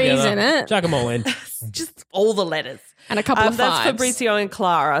 Add 'em all threes together. in it. Chuck them all in. Just all the letters. And a couple of That's fives. Fabrizio and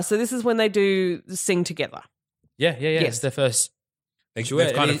Clara. So this is when they do sing together. Yeah. Yes. It's their first. They, Duet,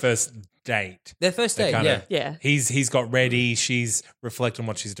 they've kind and of first date. Their first They date. kind Yeah. of- Yeah. He's got ready. She's reflecting on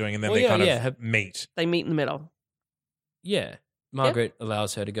what she's doing, and then Well, they yeah, kind yeah. of meet. They meet in the middle. Yeah. Margaret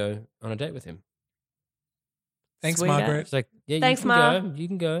allows her to go on a date with him. Thanks, Sweet Margaret. It's like, yeah, Thanks, you can Ma. go. You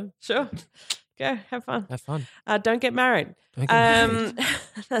can go. Sure. Go, have fun. Have fun. Don't get married. Don't get married.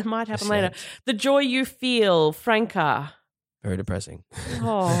 That might happen That's later. sad. The Joy You Feel, Franca. Very depressing.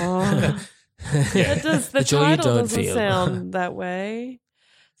 Oh, Yeah. that does, the The joy you title don't doesn't feel. sound that way.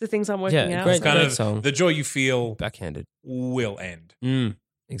 The things I'm working Yeah, out. great- It's kind Great of song. the joy you feel Backhanded. will end.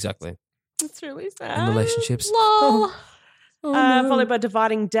 Exactly. It's really sad. And relationships. Lol. Followed by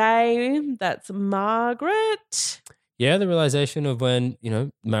Dividing Day. That's Margaret. Yeah, the realization of when,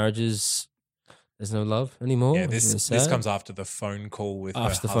 marriages, there's no love anymore. Yeah, It's this really this sad. comes after the phone call with her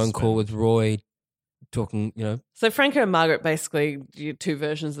after the phone call husband. with Roy talking, So Franco and Margaret basically do two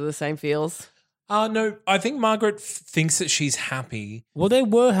versions of the same feels. No, I think Margaret thinks that she's happy. Well, they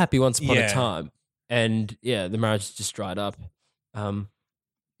were happy once upon Yeah. a time. And yeah, the marriage just dried up. It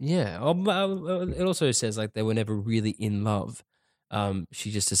also says like they were never really in love.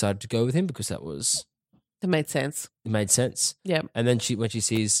 She just decided to go with him because that That made sense. it made sense. Yeah. And then when she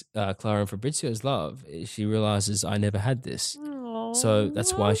sees Clara and Fabrizio's love, she realizes I never had this. So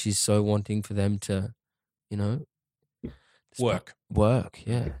that's why she's so wanting for them to, Work. Work,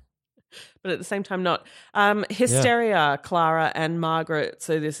 yeah. But at the same time, not. Hysteria, Clara and Margaret.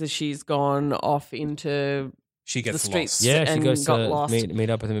 So this is she's gone off into She gets the streets lost. Yeah, she and goes got to lost. meet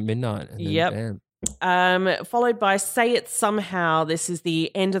up with him at midnight. And then Yep. bam. Followed by Say It Somehow. This is the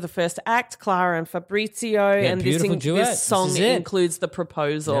end of the first act, Clara and Fabrizio. And beautiful duet. this song This is it. includes the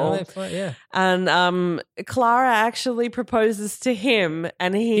proposal. Yeah. And Clara actually proposes to him,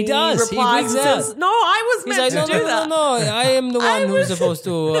 and he does. He replies and wigs out. says, "No, I was He's meant like, to do that." no, I am the I one who's was- supposed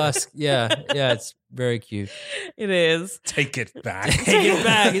to ask. Yeah, it's very cute. It is. Take it back. Take it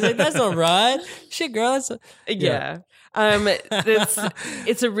back. He's like, that's all right. Shit, girl. That's Yeah.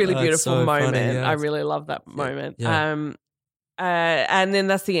 It's a really Oh, it's beautiful so funny, moment. yeah. I really love that moment. Yeah. And then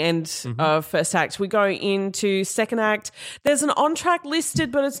that's the end of first act. We go into second act. There's an on track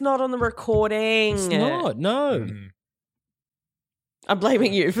listed, but it's not on the recording. It's not. No. Mm. I'm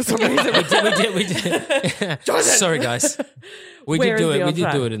blaming you for some reason. We did. Jonathan. Sorry, guys. We Where did do is the it. We did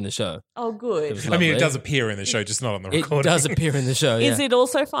on-track? do it in the show. Oh, good. It was I mean, it lovely. does appear in the show, just not on the It recording. does appear in the show. Is yeah. it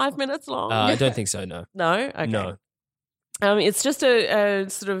also 5 minutes long? I don't think so. No. No? Okay. No. It's just a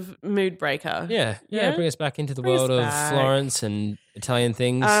sort of mood breaker. Yeah. Yeah? Bring us back into the Bring us world of back. Florence and Italian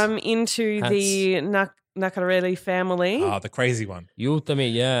things. Into Hats. the Nacarelli family. Ah, the crazy one.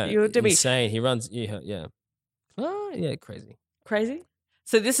 Ultimi, yeah. Ultimi. Insane. He runs. Yeah. Oh, yeah. Crazy. Crazy.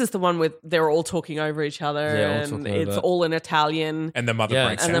 So this is the one with they're all talking over each other, Yeah, all and talking it's over. all in Italian. And the mother Yeah.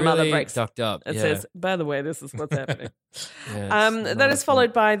 breaks And out. the mother really breaks- ducked up. It yeah. says, "By the way, this is what's happening." Yeah, it's That is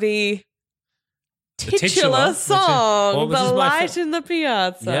followed by the titular, titular which is- song, which "The is my Light in the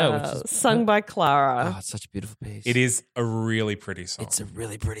Piazza," Yeah, which is- sung by Oh, Clara. it's such a beautiful piece. It is a really pretty song. It's a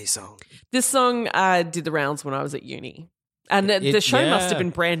really pretty song. This song did the rounds when I was at uni, and the It- show must yeah. have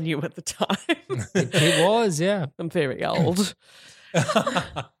been brand new at the time. It was, yeah. I'm very old.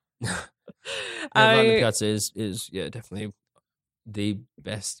 Light in the Piazza is definitely the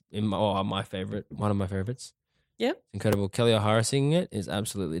best my favorite, one of my favorites. Yeah. Incredible. Kelly O'Hara singing it is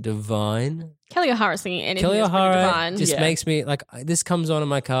absolutely divine. Kelly O'Hara singing anything Kelly is pretty O'Hara divine. just Yeah. makes me like this comes on in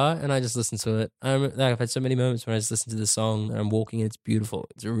my car and I just listen to it. I've had so many moments when I just listen to the song and I'm walking and it's beautiful.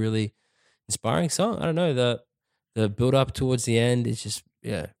 It's a really inspiring song. I don't know, the build up towards the end is just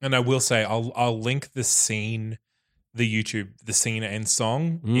And I will say, I'll link the scene, the scene and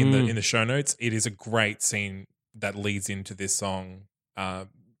song in the show notes. It is a great scene that leads into this song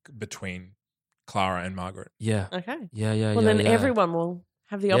between Clara and Margaret. Yeah. Okay. Yeah. Well, then yeah. everyone will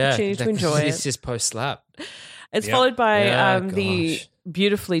have the Yeah, opportunity to exactly. enjoy It's it. just post slap. It's Yeah. followed by Yeah, the gosh.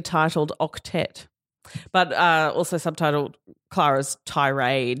 beautifully titled Octet, but also subtitled Clara's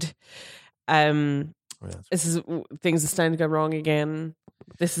Tirade. This is things are starting to go wrong again.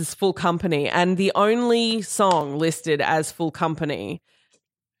 This is Full Company, and the only song listed as Full Company.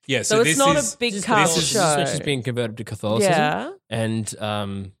 Yeah, So so it's this not is a big this cast is- show. Which is being converted to Catholicism. Yeah. And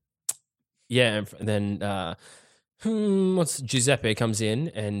and then what's Giuseppe comes in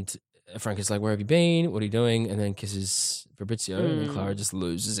and Frank is like, "Where have you been? What are you doing?" And then kisses Fabrizio, and then Clara just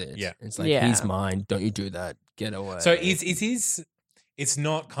loses it. Yeah. It's like, Yeah. he's mine. Don't you do that. Get away. So it's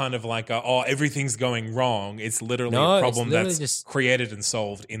not kind of like everything's going wrong. It's literally No, a it's problem literally that's just- created and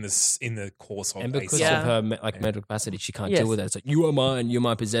solved in the course of and a because song. Yeah. of her mental capacity, she can't Yes. deal with that. It's like, you are mine. You're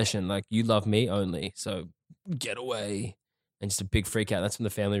my possession. Like, you love me only. So get away. And just a big freak out. That's when the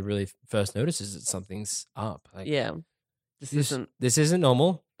family really first notices that something's up. Like, Yeah. this isn't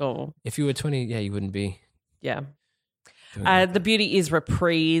normal. Oh, If you were 20, you wouldn't be. yeah. doing that. The Beauty is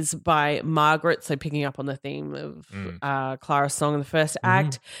Reprise by Margaret, so picking up on the theme of Clara's song in the first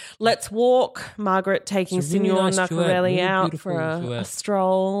act. Let's Walk, Margaret taking It's a really Signor nice duet, Nacarelli really out beautiful for a duet.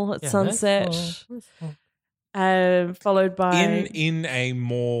 stroll at Yeah, sunset. let's go. Followed by... in a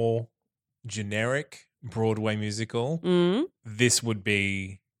more generic Broadway musical, Mm, this would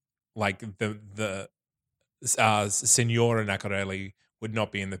be like the Signora Nacarelli would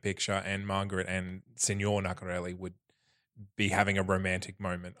not be in the picture, and Margaret and Signor Nacarelli would be having a romantic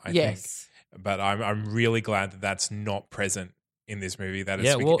moment. I yes. think, but I'm really glad that that's not present in this movie. That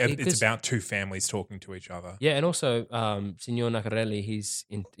Yeah, well, it's because- about two families talking to each other. Yeah, and also Signor Nacarelli, he's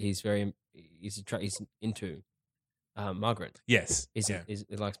into Margaret. Yes, He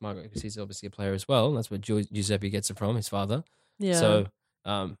likes Margaret because he's obviously a player as well. That's where Giuseppe gets it from, his father. Yeah. So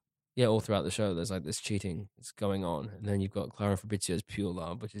all throughout the show, there's like this cheating that's going on, and then you've got Clara Fabrizio's pure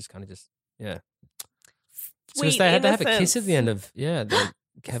love, which is kind of just So Sweet they had to have a kiss innocence. at the end of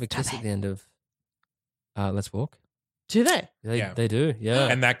they have a kiss at the end of Let's Walk. Do they? Yeah. They do, yeah.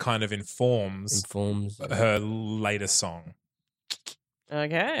 and that kind of informs Informs. her later song.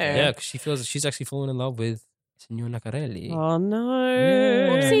 Okay. Yeah, because she feels she's actually fallen in love with Signor Nacarelli. Oh, no. Yeah.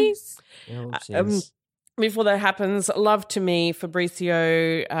 Whoopsies. Yeah, whoopsies. Before that happens, Love to Me,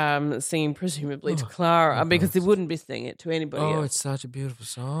 Fabrizio singing presumably to Clara because he wouldn't be singing it to anybody oh, else. it's such a beautiful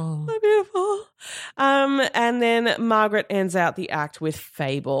song. So beautiful. And then Margaret ends out the act with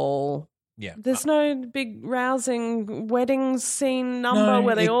Fable. Yeah. There's no big rousing wedding scene number No,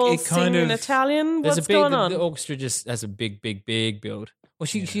 where they it all kind sing in of- Italian. There's What's a big, going on? The orchestra just has a big build. Well,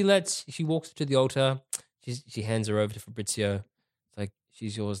 she walks to the altar. She hands her over to Fabrizio. It's like,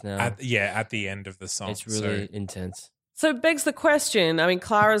 she's yours now. At the end of the song. It's really intense. So it begs the question. I mean,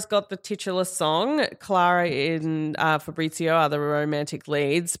 Clara's got the titular song. Clara and Fabrizio are the romantic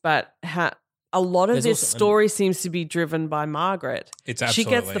leads, but a lot of There's this also- story seems to be driven by Margaret. It's She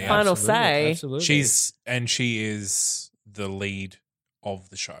gets the absolutely, final Absolutely, say. Absolutely. she is the lead of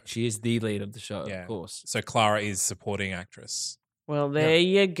the show. She is the lead of the show, Yeah. of course. So Clara is supporting actress. Well, there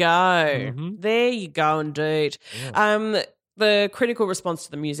you go. Mhm. There you go, indeed. The critical response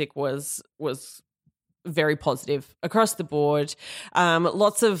to the music was very positive across the board.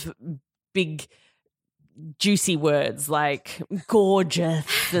 Lots of big, juicy words like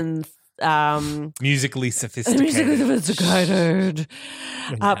gorgeous and Musically sophisticated. sophisticated,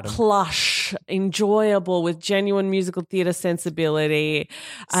 Adam. plush, enjoyable with genuine musical theatre sensibility,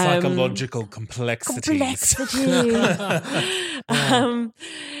 Psychological complexities.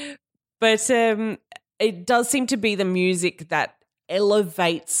 But it does seem to be the music that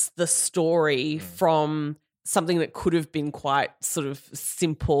elevates the story from something that could have been quite sort of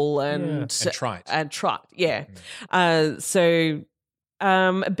simple and trite. Yeah. So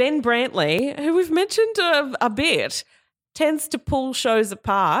Ben Brantley, who we've mentioned a bit, tends to pull shows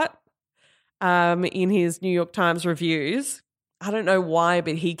apart in his New York Times reviews. I don't know why,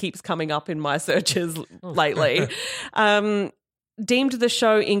 but he keeps coming up in my searches lately. Deemed the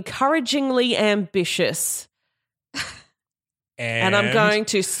show encouragingly ambitious. And I'm going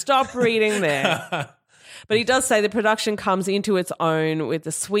to stop reading there. But he does say the production comes into its own with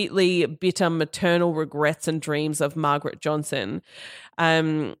the sweetly bitter maternal regrets and dreams of Margaret Johnson.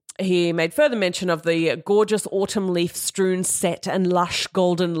 He made further mention of the gorgeous autumn leaf-strewn set and lush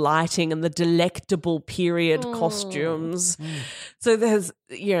golden lighting and the delectable period costumes. So there's,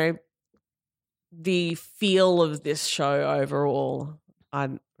 the feel of this show overall,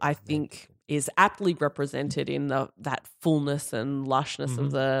 I think, is aptly represented in that fullness and lushness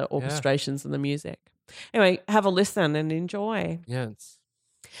of the orchestrations and the music. Anyway, have a listen and enjoy. Yeah, It's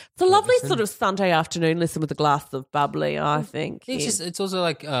a lovely listen. sort of Sunday afternoon listen with a glass of bubbly, I think. it's also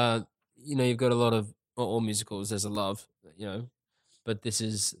like you've got a lot of all musicals. There's a love, but this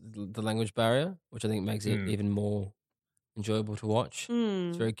is the language barrier, which I think makes it even more enjoyable to watch.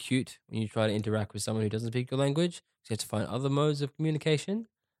 It's very cute when you try to interact with someone who doesn't speak your language. So you have to find other modes of communication.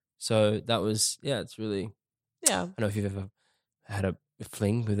 So that was it's really. Yeah. I don't know if you've ever had a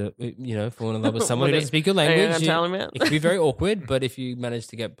fling with fallen in love with someone What who are doesn't speak your are you language. gonna tell him it? It can be very awkward, but if you manage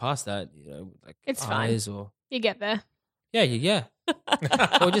to get past that, like It's fine. eyes or You get there. yeah,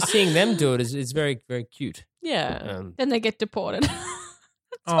 or just seeing them do it is very, very cute. Yeah. Then they get deported.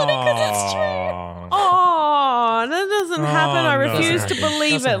 Aww. Oh, that doesn't happen. I no. refuse to Doesn't happen.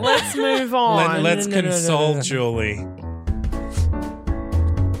 believe it. Doesn't Let's move on. Let's no, no, no, console no. Julie.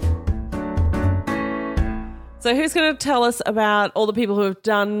 So who's going to tell us about all the people who have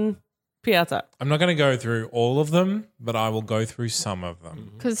done Piazza? I'm not going to go through all of them, but I will go through some of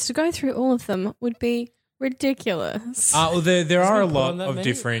them. Because to go through all of them would be ridiculous. Well, there are a Isn't it lot that of many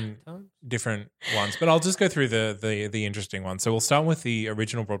different ones, but I'll just go through the interesting ones. So we'll start with the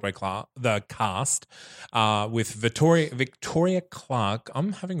original Broadway the cast with Victoria Clark.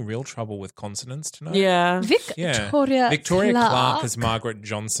 I'm having real trouble with consonants tonight. Yeah. Victoria Clark as Margaret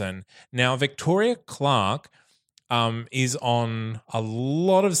Johnson. Now, Victoria Clark is on a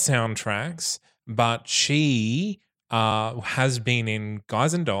lot of soundtracks, but she has been in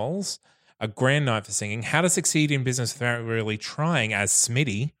Guys and Dolls, A Grand Night for Singing, How to Succeed in Business Without Really Trying as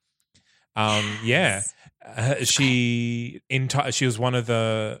Smitty. She was one of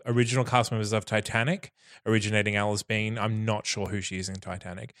the original cast members of Titanic, originating Alice Bean. I'm not sure who she is in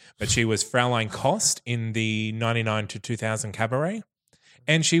Titanic, but she was Fraulein Kost in the 99 to 2000 Cabaret,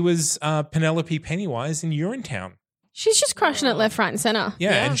 and she was Penelope Pennywise in Urinetown. She's just crushing it left, right, and centre.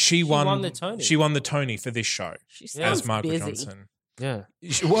 Yeah, and she won the Tony. She won the Tony for this show She sounds as Margaret busy. Johnson. Yeah.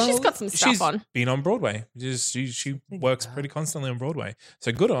 She's got some stuff she's on. been on Broadway. She works pretty constantly on Broadway.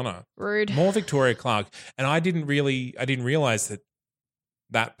 So good on her. Rude. More Victoria Clark. And I didn't realize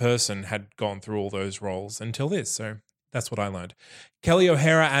that person had gone through all those roles until this. So that's what I learned. Kelly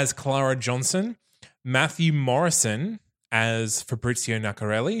O'Hara as Clara Johnson. Matthew Morrison as Fabrizio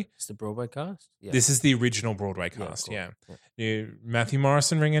Nacarelli. It's the Broadway cast. Yeah. This is the original Broadway Yeah, cast. cool. Yeah. Matthew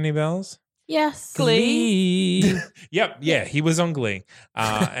Morrison, ring any bells? Yes. Glee. Yep. Yeah. He was on Glee.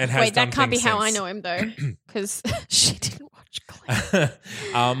 And has Wait, done that can't be things how I since. know him though, because she didn't watch Glee.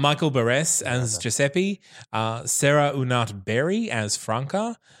 Michael Barres as Giuseppe, Sarah Unat Berry as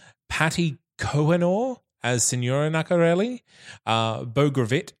Franca, Patty Cohenor as Signora Nacarelli, Beau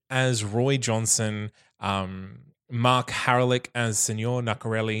Gravitt as Roy Johnson, Mark Haralick as Signor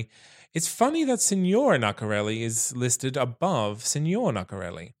Nacarelli. It's funny that Signora Nacarelli is listed above Signor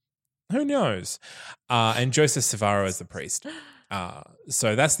Nacarelli. Who knows? And Joseph Savaro as the priest.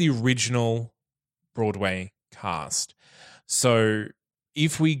 So that's the original Broadway cast. So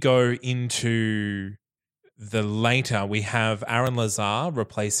if we go into the later, we have Aaron Lazar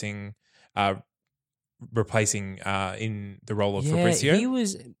replacing in the role of Fabrizio. He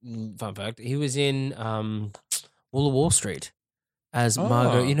was, fun fact, he was in Wall of Wall Street as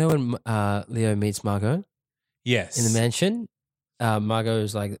Margot. You know when Leo meets Margot Yes. in the mansion?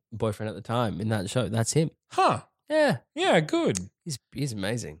 Margot's like boyfriend at the time in that show. That's him. Huh. Yeah. Yeah, good. He's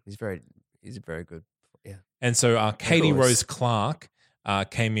amazing. He's very good. Yeah. And so Katie course. Rose Clark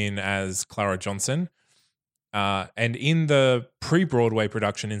came in as Clara Johnson. And in the pre-Broadway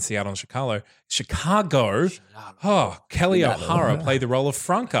production in Seattle and Chicago, Kelly O'Hara played the role of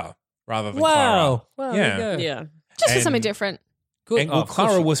Franca rather than Clara. Wow. Yeah. There you go. Yeah. Just for And- something different. Good. And Oh, of course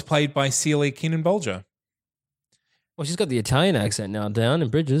Clara she- was played by Celia Keenan-Bolger. Well, she's got the Italian accent now down in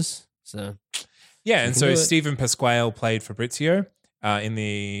Bridges. So Yeah, She and can so do it. Stephen Pasquale played Fabrizio in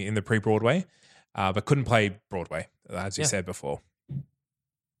the pre-Broadway, but couldn't play Broadway, as you said before.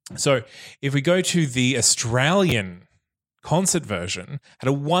 So if we go to the Australian concert version, had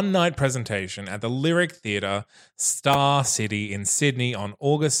a one-night presentation at the Lyric Theatre, Star City in Sydney on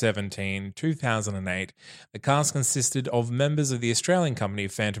August 17, 2008. The cast consisted of members of the Australian company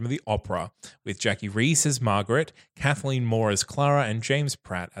Phantom of the Opera, with Jackie Reese as Margaret, Kathleen Moore as Clara, and James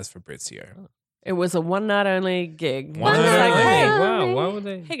Pratt as Fabrizio. It was a one night only gig. One It's night like, only. hey, Wow, why would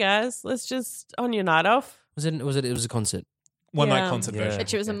they? hey guys, let's just on your night off. It was a concert. One-night Yeah. concert Yeah. version.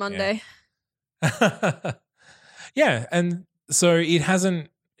 Bet you it was a Monday. Yeah, and so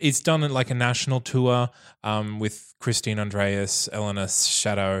it's done like a national tour with Christine Andreas, Eleanor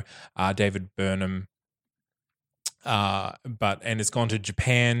Shadow, David Burnham, and it's gone to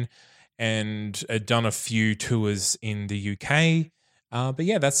Japan and done a few tours in the UK. But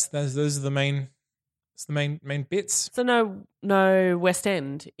yeah, those are the main bits. So no West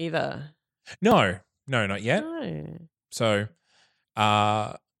End either. No, not yet. No. So,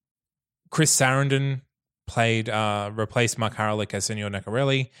 Chris Sarandon replaced Mark Haralick as Signor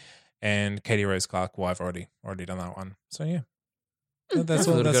Nacarelli, and Katie Rose Clark. Well, I've already done that one. So yeah, that's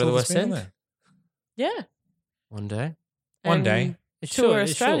Cool all. to That's go to all the that's West been End. on there. Mm. Yeah. One day. One And day. Tour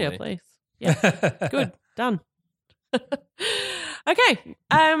Australia, surely. please. Yeah. Good. Done. Okay.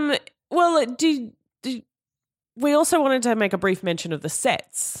 Well, we also wanted to make a brief mention of the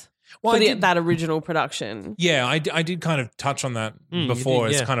sets Well, for I did- that original production. Yeah, I did kind of touch on that you before.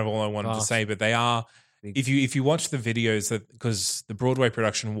 did, It's yeah. kind of all I wanted to say, but they are. If you watch the videos, because the Broadway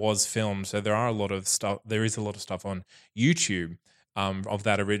production was filmed, so there is a lot of stuff on YouTube of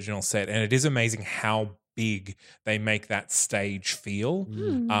that original set, and it is amazing how big they make that stage feel.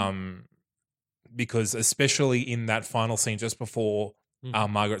 Because especially in that final scene just before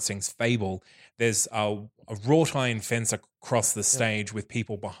Margaret sings Fable, there's a wrought iron fence across the stage with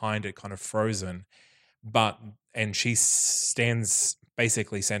people behind it kind of frozen, and she stands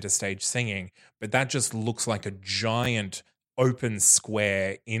basically center stage singing, but that just looks like a giant open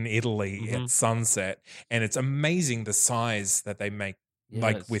square in Italy at sunset, and it's amazing the size that they make,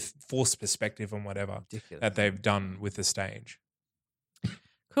 like Yes. with forced perspective and whatever Ridiculous. that they've done with the stage.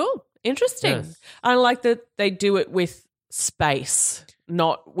 Cool. Interesting. Yes. I like that they do it with space,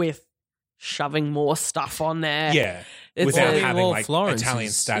 not with shoving more stuff on there. Yeah, It's without a- having well, like Florence Italian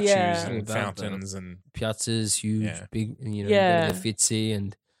is- statues Yeah. and About that. fountains and Piazza's huge, Yeah. big, you know, Yeah. you go to the Uffizi,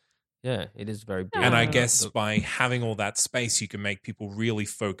 and yeah, it is very big. and I Yeah. guess by having all that space, you can make people really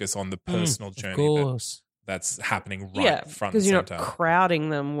focus on the personal Of journey course. that's happening right Yeah, front because and you're center. not crowding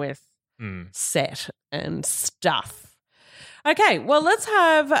them with Mm. set and stuff. Okay, well, let's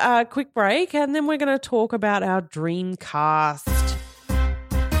have a quick break and then we're going to talk about our dream cast.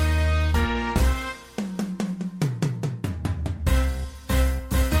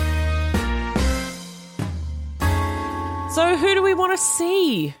 So, who do we want to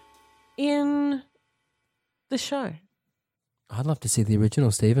see in the show? I'd love to see the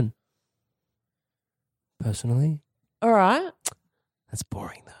original Stephen. Personally, All right. that's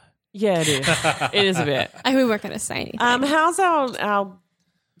boring though. Yeah, it is. It is a bit. We weren't going to say anything. How's our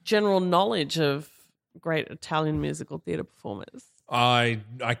general knowledge of great Italian musical theatre performers? I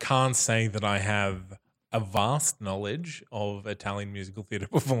can't say that I have a vast knowledge of Italian musical theatre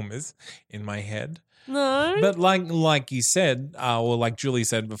performers in my head. No. But like you said, or like Julie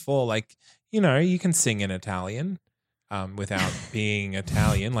said before, like, you know, you can sing in Italian without being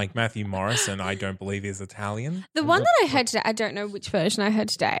Italian. Like Matthew Morrison, I don't believe is Italian. The one that I heard today, I don't know which version I heard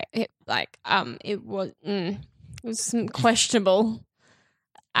today. It was some questionable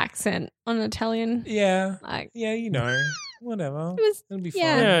accent on Italian. Yeah. Like Yeah, you know, whatever. It'll be fine.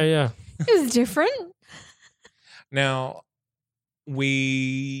 yeah. Yeah. it was different. Now,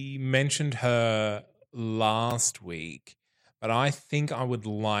 we mentioned her last week, but I think I would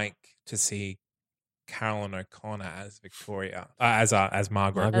like to see Carolyn O'Connor as Victoria, as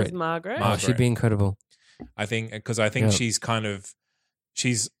Margaret. As Margaret. Oh, she'd be incredible. I think because I think Yeah.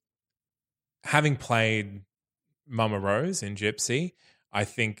 she's having played Mama Rose in Gypsy. I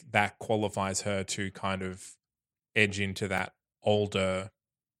think that qualifies her to kind of edge into that older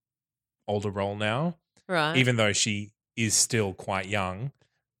role now, Right. even though she is still quite young.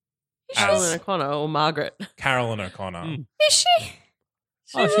 Carolyn O'Connor or Margaret. Carolyn O'Connor. Is she?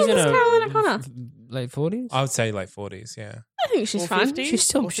 Oh, she's in Who's her Caroline O'Connor? late 40s. I would say late 40s, yeah. I think she's Or fine. 50? She's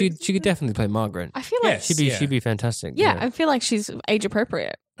still she could definitely play Margaret. I feel like Yes. She'd be fantastic. yeah, I feel like she's age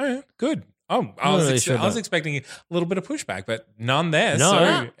appropriate. Oh, yeah, good. Oh, I I'm was not really sure I was about- expecting a little bit of pushback, but none there. No. So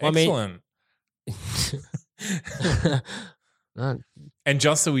Well, I mean- excellent. No. And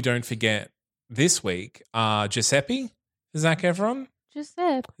just so we don't forget, this week, Giuseppe, Zac Efron.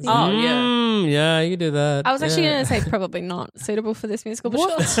 Giuseppe. Oh, yeah. Yeah, you can do that. I was actually Yeah. going to say probably not suitable for this musical, but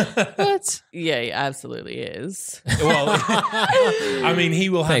sure. What? Yeah, he absolutely is. Well, I mean, he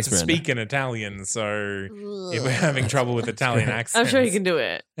will have Thanks, to Miranda. speak in Italian. So if we're having trouble with Italian accents, I'm sure he can do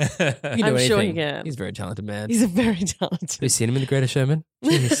it. He can do I'm sure he anything. can. He's a very talented man. He's a very talented. Have you seen him in The Greatest Showman?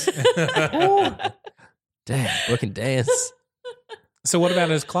 Jeez. Damn, working dance. So what about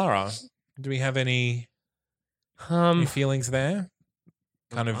as Clara? Do we have any feelings there?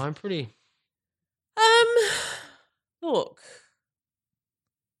 Kind of. I'm pretty. Look.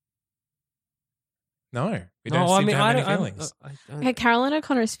 No, we don't seem to have any feelings. Okay, Caroline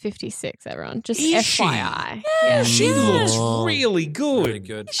O'Connor is 56, everyone. Just Is she? FYI. Yeah, she Yeah. looks Oh. really good. Pretty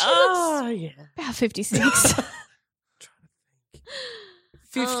good. Oh, yeah. About 56.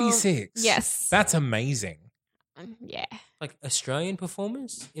 56. yes. That's amazing. Yeah. Like Australian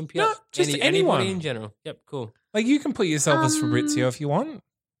performers? No, just anyone. Anybody in general. Yep, cool. Like you can put yourself as Fabrizio if you want.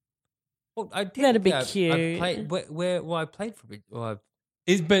 Well, I did, That'd be I cute. played, I played for it. Well,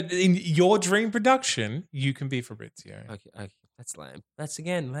 But in your dream production, you can be Fabrizio. okay, that's lame. That's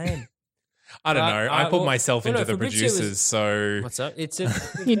again lame. I don't know. I put myself into the Fabrizio was- producers, so What's up? It's a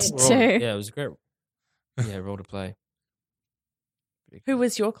You did role. too. Yeah, it was a great. Yeah, role to play. Who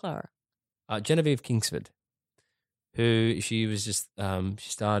was your Clara? Genevieve Kingsford, who she was just she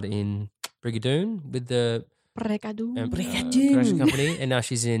starred in Brigadoon with the production company, and now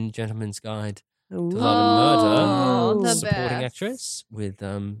she's in Gentleman's Guide to Love Oh, and the Murder, supporting best. actress with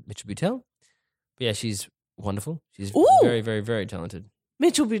Mitchell Butel. But yeah, she's wonderful. She's Ooh. very, very, very talented.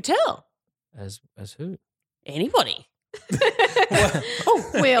 Mitchell Butel. As who? Anybody.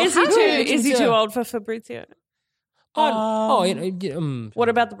 Will, Is he how too? did Is he you too do? old for Fabrizio? What What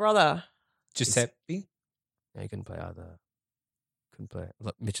about the brother? Giuseppe. No, you couldn't play either. Couldn't play.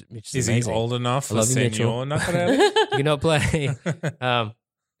 Look, Mitch is Is amazing. he old enough I for love you, Mitchell. Senor Nacarelli? You cannot play.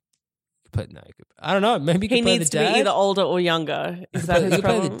 You could I don't know. Maybe you could He play needs the to dad. be either older or younger. Is that You his could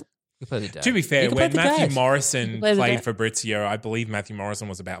play the- problem? You could play the dad. To be You fair, could play when the Matthew dad. Morrison Play the played dad. Fabrizio, I believe Matthew Morrison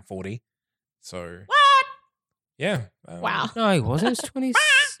was about 40. So What? yeah. Wow. No, he wasn't. He was 20.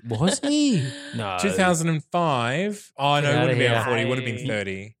 Was he? No. 2005. Oh, no, Get he outta wouldn't be here. about 40. He would have been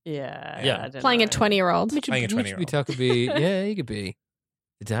 30. Yeah. Yeah. I don't Playing a know. 20-year-old. Playing a 20-year-old. Butel could be. Yeah, he could be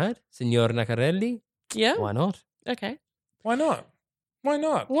the dad, Signor Nacarelli. Yeah. Why not? Okay. Why not? Why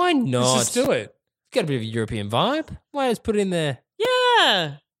not? Why not? Let's just do it. It's got a bit of a European vibe. Why just put it in there?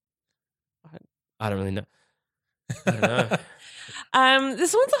 Yeah. I don't really know. I don't know.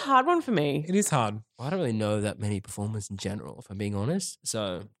 This one's a hard one for me. It is hard. I don't really know that many performers in general, if I'm being honest.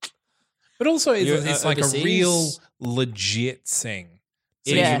 So But also, You're, it's like a overseas. real legit sing.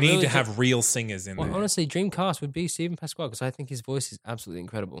 So Yeah. you need Really to have real singers in well, there. honestly, dream cast would be Stephen Pasquale because I think his voice is absolutely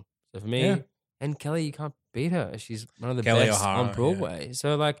incredible. So for me, Yeah. and Kelly, you can't beat her. She's one of the Kelly best O'Hara, on Broadway.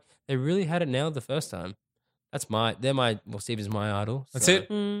 So like, they really had it nailed the first time. Steve is my idol. That's so- it.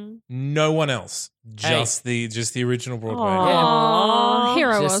 Mm. No one else. Just the original Broadway. Oh, here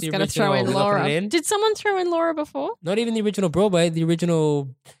I Just was the going to throw in original, we're locking Laura. it in. Did someone throw in Laura before? Not even the original Broadway, the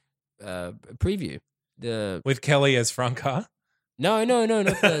original preview. The With Kelly as Franca. no, not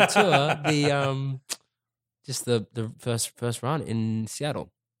the tour. The just the first run in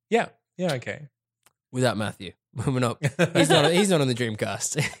Seattle. Yeah. Yeah, okay. Without Matthew. We're not. He's not on the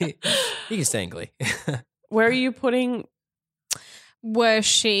Dreamcast. He can stay in Glee. Where are you putting? Were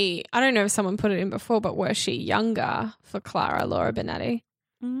she, I don't know if someone put it in before, but were she younger for Clara Laura Benetti?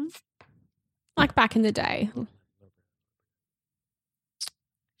 Like back in the day.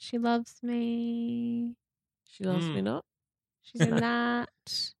 She loves me. She loves me not. She's in that.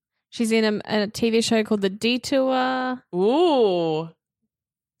 She's in a TV show called The Detour. Ooh.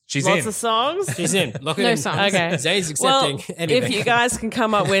 She's Lots in. of songs. She's in. Lock it No in. songs. Okay. Zane's accepting anything. If you guys can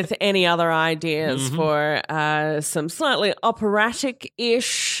come up with any other ideas for some slightly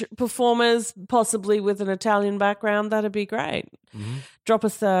operatic-ish performers, possibly with an Italian background, that'd be great. Drop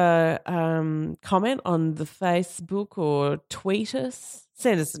us a comment on the Facebook or tweet us.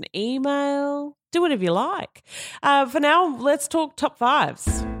 Send us an email. Do whatever you like. For now, let's talk top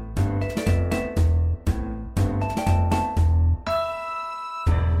fives.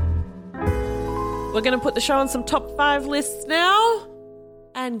 We're going to put the show on some top 5 lists now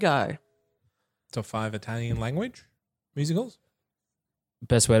and go. Top 5 Italian language musicals.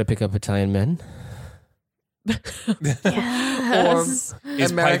 Best way to pick up Italian men. Or Is Play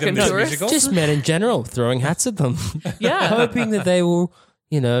Them American This Tourist. Musical? Just men in general, throwing hats at them. Yeah. Hoping that they will,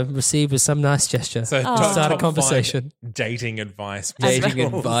 receive with some nice gesture. So Start a top conversation. 5 dating advice. Dating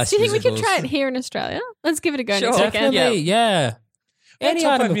musicals. advice. Do you think we could musicals. try it here in Australia? Let's give it a go Sure. next weekend. Definitely, yeah. Any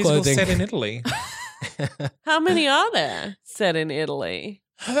Top 5 item of musicals clothing. set in Italy. How many are there set in Italy?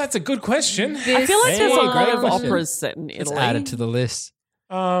 Oh, that's a good question. I feel like there's a Hey, lot great of question. operas set in Let's Italy. add it to the list.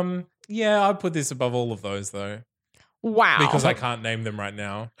 Yeah, I'd put this above all of those though, Wow. because I can't name them right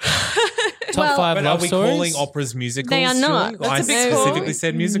now. Top 5 But love are we stories? calling operas musicals? They are not. Julie? I That's a big call. specifically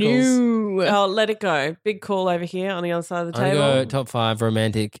said musicals. Oh, let it go. Big call over here on the other side of the I'm table. gonna go top 5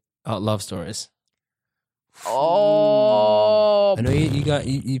 romantic love stories. Oh. I know you got.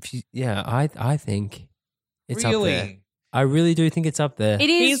 I think it's up there. Really? I really do think it's up there. It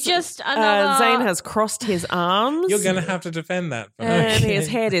is just another. Zane has crossed his arms. You're going to have to defend that. For me. and his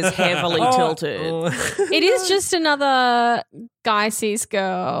head is heavily tilted. It is just another guy sees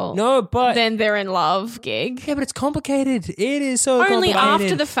girl. No, but Then they're in love gig. yeah, but it's complicated. It is so Only complicated.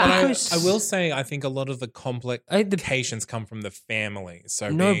 after the fact. I will say, I think a lot of the complications come from the family. So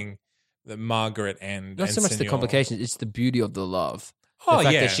No. being the Margaret and Not so much the Senor. complications; it's the beauty of the love. Oh, the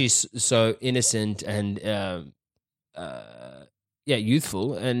fact yeah. that she's so innocent and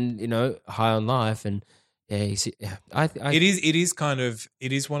youthful and high on life and It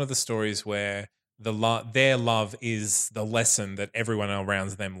is one of the stories where their love is the lesson that everyone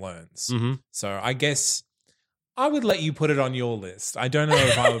around them learns. Mhm. So I guess I would let you put it on your list. I don't know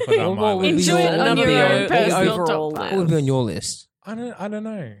if I would put it on my What would be list. Enjoy it your- on what would your be own your- personal overall top what five. would be on your list? I don't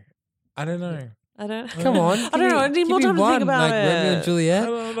know. I don't know. I don't. Come on, I don't know. I need more give time me to think one, about like it. Romeo and Juliet.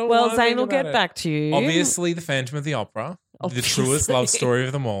 Well, Zane will get back to you. Obviously, the Phantom of the Opera, the truest love story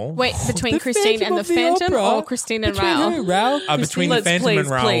of them all. Wait, between The Christine Phantom and the of Phantom Opera? or Christine and Between who? Raoul? Raoul? Between Let's the Phantom please, and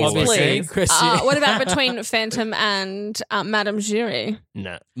Raoul, please, obviously. please. Christine. What about between Phantom and Madame Jury?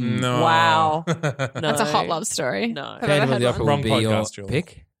 No. No. Wow. No. That's a hot love story. No. Have I Phantom ever of the had Opera one? would be Wrong your podcast, Julie.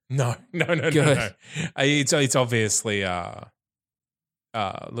 pick. No. Good. It's obviously Little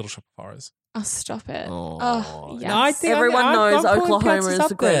Shop of Horrors. Oh, stop it. Oh, yes. no, I think Everyone I'm knows putting Oklahoma Piazza's is up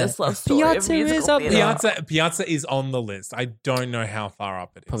the greatest there. love story of Piazza musical is up theatre. there. Piazza is on the list. I don't know how far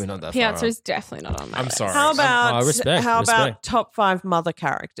up it is. Probably not that Piazza far. is definitely not on my I'm list. sorry. How about respect. top 5 mother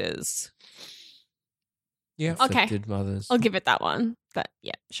characters? Yeah. Okay. Afflicted mothers. I'll give it that one. But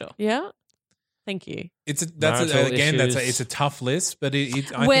yeah, sure. Yeah. Thank you. Marital issues. It's a tough list, but I Where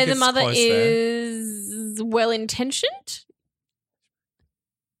think the it's mother close there. is well intentioned?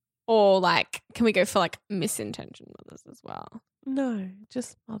 Or like, can we go for like misintentioned mothers as well? No,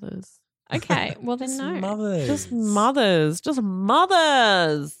 just mothers. Okay, well then no. Mothers. Just mothers. Just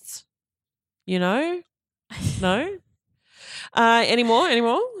mothers. You know? No? Any more?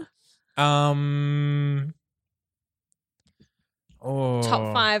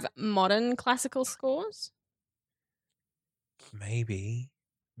 Top 5 modern classical scores? Maybe.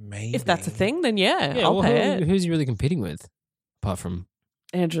 If that's a thing, then yeah, Yeah, I'll well, pay it. who's he really competing with? Apart from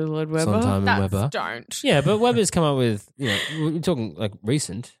Andrew Lloyd Webber. Sondheim and That's Webber. don't. Yeah, but Webber's come up with, we're talking like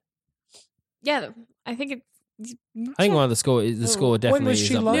recent. Yeah, I think it's. I think one of the score definitely was is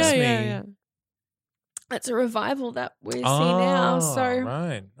She up Loves there. Me? Yeah. It's a revival that we see now. So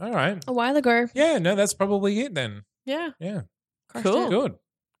right. All right. a while ago. Yeah, no, that's probably it then. Yeah. Yeah. Cool. Good.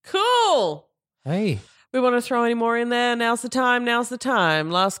 Cool. Hey, We want to throw any more in there. Now's the time.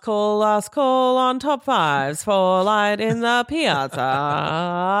 Last call on top 5s for Light in the Piazza.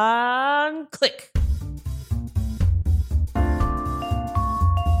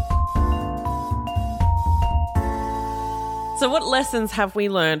 So what lessons have we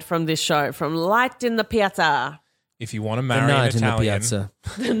learned from this show, from Light in the Piazza? If you want to The marry an night in the Italian, piazza.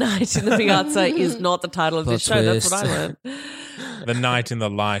 The Night in the Piazza is not the title of this Plot show. That's what I twist. learned. the night in the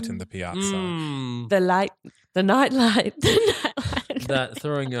light in the piazza, The night light. That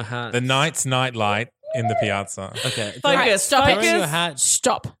throwing your hat. the night's night light in the piazza. Okay. Focus, stop it. Throwing your focus. hat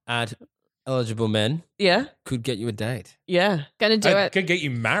Stop. at eligible men Yeah, could get you a date. yeah. Gonna do it. Could get you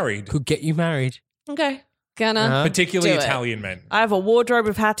married, Could get you married. Okay. Gonna. Uh-huh. particularly do it. Italian men. I have a wardrobe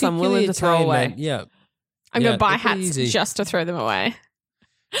of hats I'm willing to throw Particularly away. Italian men. Yeah. I'm Yeah, gonna buy they're pretty hats easy. just to throw them away.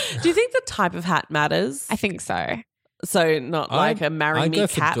 Do you think the type of hat matters? I think so. So not like a marry I'd me go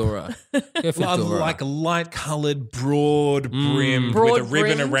cap. fedora. Go fedora. Like a light-colored, broad brim Broad with a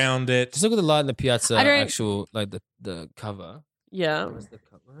ribbon brimmed. around it. Just look at the light in the piazza I don't- actual, like the cover. Yeah. Where's the cover?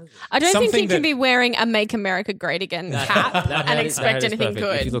 I don't think Something you can that- be wearing a Make America Great Again hat That and hat- expect that hat is anything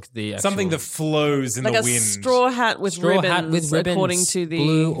perfect. If you good. look at the Something that actual flows in Like the a wind. straw hat with straw ribbons, hat with ribbons, according to the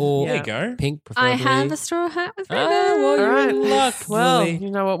blue or There you go. pink, I preferably. have a straw hat with ribbons. Ah, well, All you're right. in luck. Well, Lily.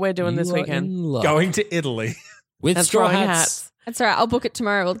 you know what we're doing this You are weekend. in luck. Going to Italy. with And straw throwing hats. That's all right. I'll book it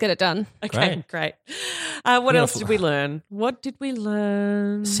tomorrow. We'll get it done. Okay, great. What else did we learn? What did we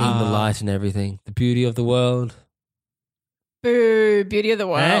learn? Seeing the light and everything, the beauty of the world. Boo. Beauty of the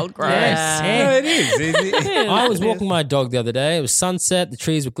world. Eh? Gross. Yes. No, it is. I was walking my dog the other day. It was sunset. The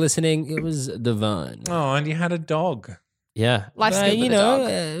trees were glistening. It was divine. Oh, and you had a dog. Yeah, Life's But, good with you a know, dog.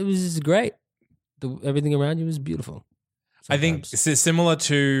 it was great. Everything around you was beautiful. I think Sometimes. similar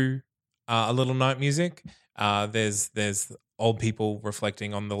to A Little Night Music. There's old people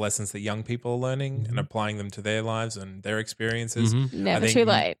reflecting on the lessons that young people are learning and applying them to their lives and their experiences. Mhm. Never think- too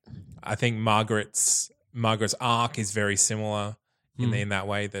late. I think Margaret's arc is very similar in that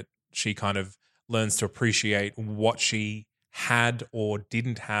way, that she kind of learns to appreciate what she had or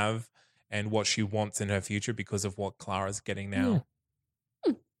didn't have and what she wants in her future because of what Clara's getting now.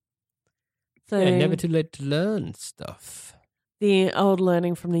 So Yeah, never too late to learn stuff. the old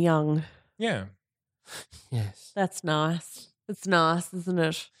learning from the young. Yeah. Yes. That's nice. It's nice, isn't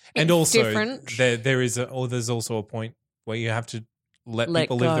it? And It's also different. there's also a point where you have to let Let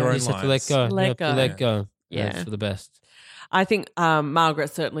people go. live their You own just have lives. to let go. Let You have go. to let go. Yeah. It's for the best. I think Margaret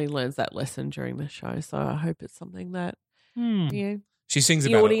certainly learns that lesson during the show, so I hope it's something that you She sings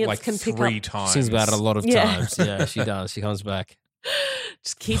The about it audience like can pick 3 up- times. She sings about it a lot of Yeah. times. Yeah, she does. She comes back.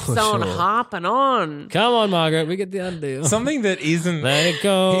 just keeps For on sure. harping on. Come on, Margaret. We get the idea. Something that isn't. Let it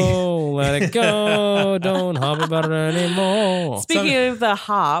go. Let it go. Don't harp about it anymore. Speaking of the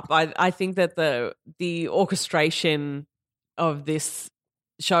harp, I think that the orchestration of this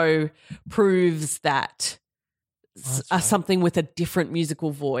show proves that something with a different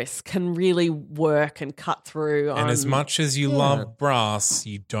musical voice can really work and cut through. And as much as you love brass,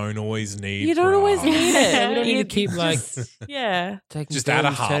 you don't always need. you don't always brass. need it. We don't need You to keep like yeah. taking Just add a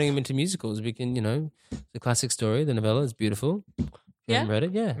films, harp. turning them into musicals. We can, the classic story, the novella is beautiful. If you Yeah. haven't read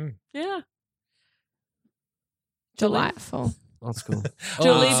it, yeah. Yeah. Delightful. Old school.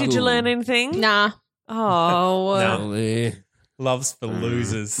 Julie, Old did you school. learn anything? Nah. Oh, No. Julie. Love's for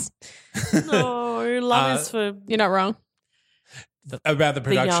losers. no. Love is for You're not wrong. About the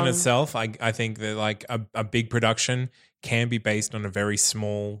production young. itself, I think that like a big production can be based on a very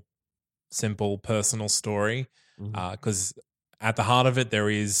small, simple, personal story. Because at the heart of it, there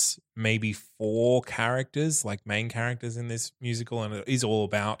is maybe 4 characters, like main characters in this musical, and it is all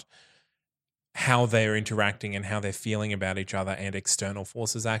about how they're interacting and how they're feeling about each other and external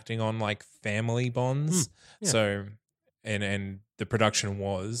forces acting on like family bonds. Yeah. So, and the production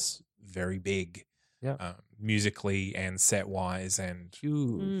was very big. Yeah. Musically and set wise, and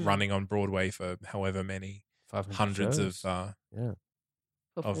Huge. running on Broadway for however many 500 hundreds shows.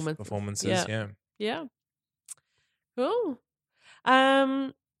 of performances. Yeah. Yeah. Yeah. Cool.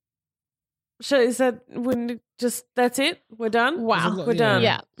 So is that that's it? We're done? Wow. We're done.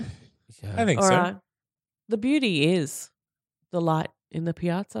 Yeah. Yeah. I think All so. right. The beauty is the light in the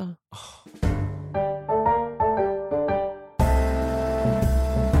piazza.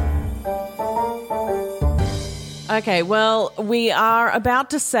 Okay, well, we are about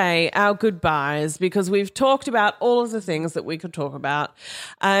to say our goodbyes because we've talked about all of the things that we could talk about.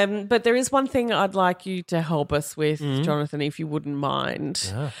 But there is one thing I'd like you to help us with, Jonathan, if you wouldn't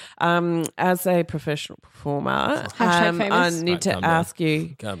mind. Yeah. As a professional performer, Hashtag famous. I need Right, to calm down. ask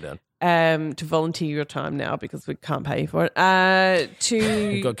you Calm down. to volunteer your time now because we can't pay you for it. We've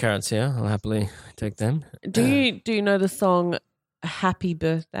To got carrots here. I'll happily take them. do you know the song "Happy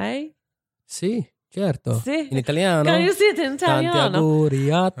Birthday"? Sì, certo. Sì. In italiano. Can you say it in Tanti Italiano? auguri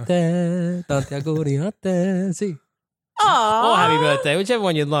a te. Tanti auguri a te. Sì. or happy birthday, whichever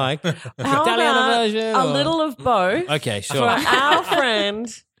one you'd like. How Italiano about version. a or- little of both Okay, for sure. our friend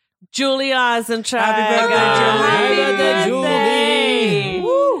Julie Eisentrager. Happy birthday, Happy birthday, Julie.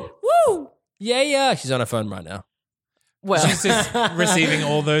 Julie. Woo! Yeah. She's on her phone right now. Well, She's just receiving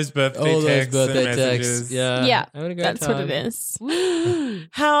all those birthday All those texts birthday and texts. messages. Yeah, Having a great that's what time. it is.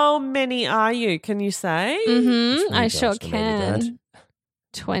 how many are you? Can you say? Mm-hmm. I Gosh, sure the baby can.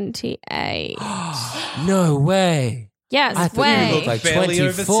 28. No way. Yes, I thought you way. looked like Barely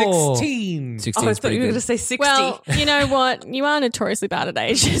 24. over 16. 16 Oh, I is thought pretty you were going good. to say 60. Well, you know what? You are notoriously bad at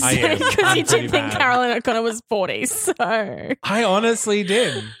ages. I am. Because I'm you pretty did think bad. Caroline O'Connor was 40. So, I honestly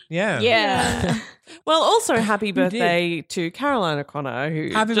did. Yeah. yeah. Well, also happy birthday to Caroline O'Connor, who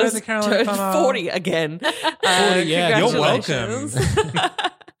Happy just birthday, Caroline turned O'Connor. 40 again. 40, yeah. You're Congratulations.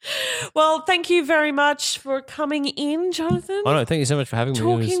 Well, thank you very much for coming in, Jonathan. Oh no, thank you so much for having me.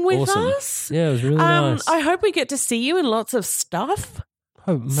 Talking it with was awesome. us. Yeah, it was really nice. I hope we get to see you in lots of stuff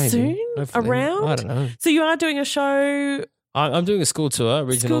Oh, maybe. soon Hopefully. around. I don't know. So you are doing a show. I'm doing a school tour,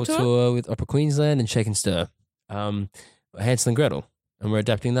 regional School tour with Opera Queensland and Shake and Stir, Hansel and Gretel, and we're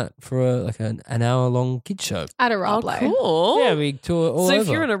adapting that for an hour-long kids show. At a Oh, Roblo. cool. Yeah, we tour all so over. if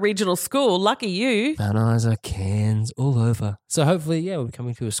you're in a regional school, lucky you. Van Isa, Cairns, all over. So hopefully, yeah, we'll be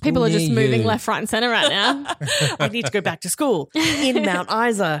coming to a school People are just near moving you. left, right, and centre right now. I need to go back to school in Mount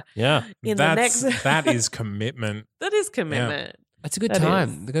Isa. Yeah, In the next, That is commitment. that is commitment. it's a good That time.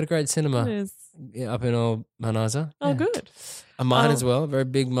 is. They've got a great cinema It is. up in old Mount Isa. Oh, Yeah. good. A mine Oh. as well, very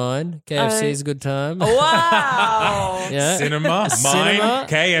big mine. KFC is a good time. Wow. Yeah. Cinema, mine, Cinema.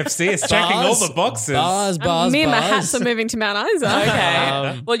 KFC. It's checking all the boxes. Bars, Me and my bars. hats are moving to Mount Isa.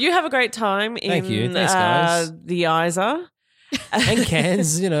 Okay. Well, you have a great time in Thank you. Thanks, guys. the Isa. And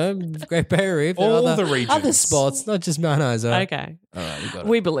Cairns, Great Barrier Reef. and All other, the regions. Other spots, not just Mount Isa. Okay. All right, we got it.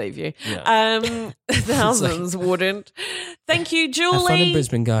 We believe you. Yeah. Thousands wouldn't. Thank you, Julie. Have fun in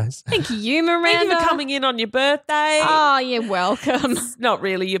Brisbane, guys. Thank you, Miranda. Thank you for coming in on your birthday. Oh, you're welcome. It's not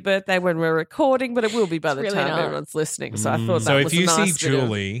really your birthday when we're recording, but it will be by the It's time really not. everyone's listening. So I thought So that if was you a nice see bit of-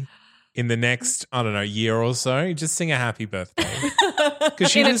 Julie in the next, I don't know, year or so, just sing a happy birthday.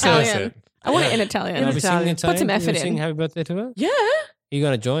 Because she In deserves Italian. it. I want it in Italian. In Are we singing Italian. Italian? Put some You effort gonna sing in. happy birthday to her? Yeah. You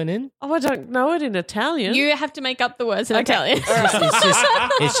going to join in? Oh, I don't know it in Italian. You have to make up the words in Okay. Italian.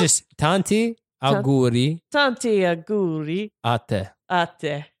 It's just tanti auguri Tanti auguri a te. a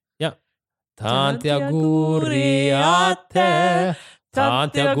te. Yeah. Tanti auguri a te.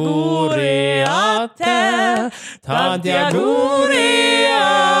 Tanti auguri a te. Tanti auguri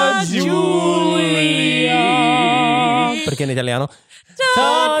a Giulia. Perché in italiano?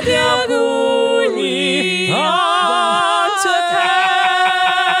 Tanti auguri a te.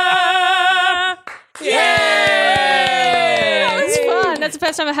 That was fun. That's the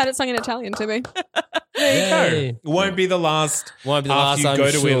first time I had it sung in Italian to me. Yay. Won't be the last Won't be the after last, you go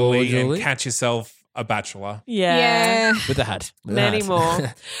I'm to sure, Italy Julie. and catch yourself a bachelor. Yeah. With the hat. With the Many hat.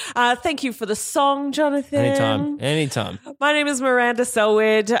 more. Thank you for the song, Jonathan. Anytime. My name is Miranda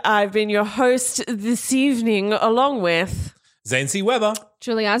Selwood. I've been your host this evening, along with Zane C. Weber.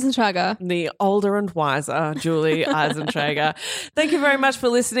 Julie Eisentrager. the older and wiser Julie Eisentrager. Thank you very much for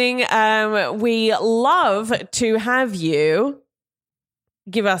listening. We love to have you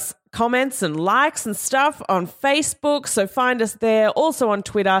give us comments and likes and stuff on Facebook. So find us there. Also on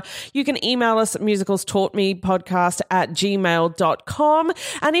Twitter. You can email us at musicalstaughtme@gmail.com.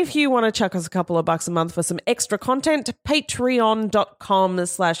 And if you want to chuck us a couple of bucks a month for some extra content,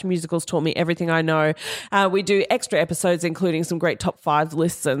 patreon.com/musicalstaughtme everything I know. We do extra episodes, including some great top 5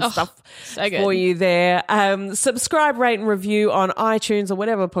 lists and stuff so good. for you there. Subscribe, rate and review on iTunes or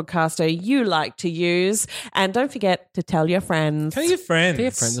whatever podcaster you like to use. And don't forget to tell your friends. Tell your friends. Tell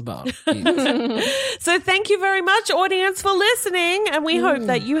your friends about it. So thank you very much, audience, for listening, and we hope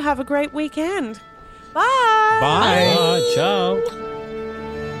that you have a great weekend. Bye. Bye. Bye. Ciao.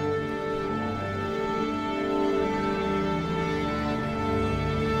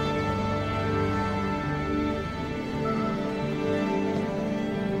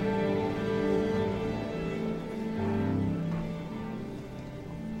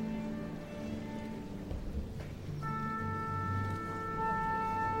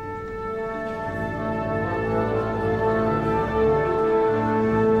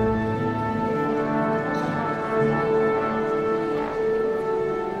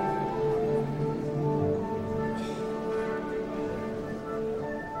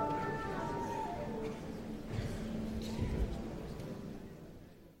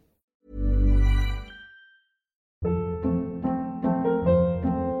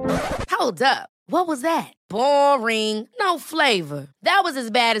 Hold up. What was that? Boring. No flavor. That was as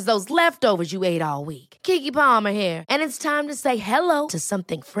bad as those leftovers you ate all week. Keke Palmer here, and it's time to say hello to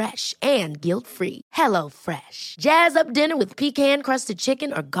something fresh and guilt-free. Hello Fresh. Jazz up dinner with pecan-crusted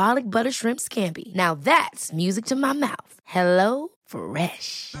chicken or garlic butter shrimp scampi. Now that's music to my mouth. Hello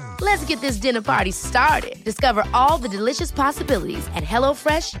Fresh. Let's get this dinner party started. Discover all the delicious possibilities at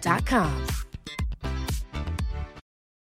HelloFresh.com.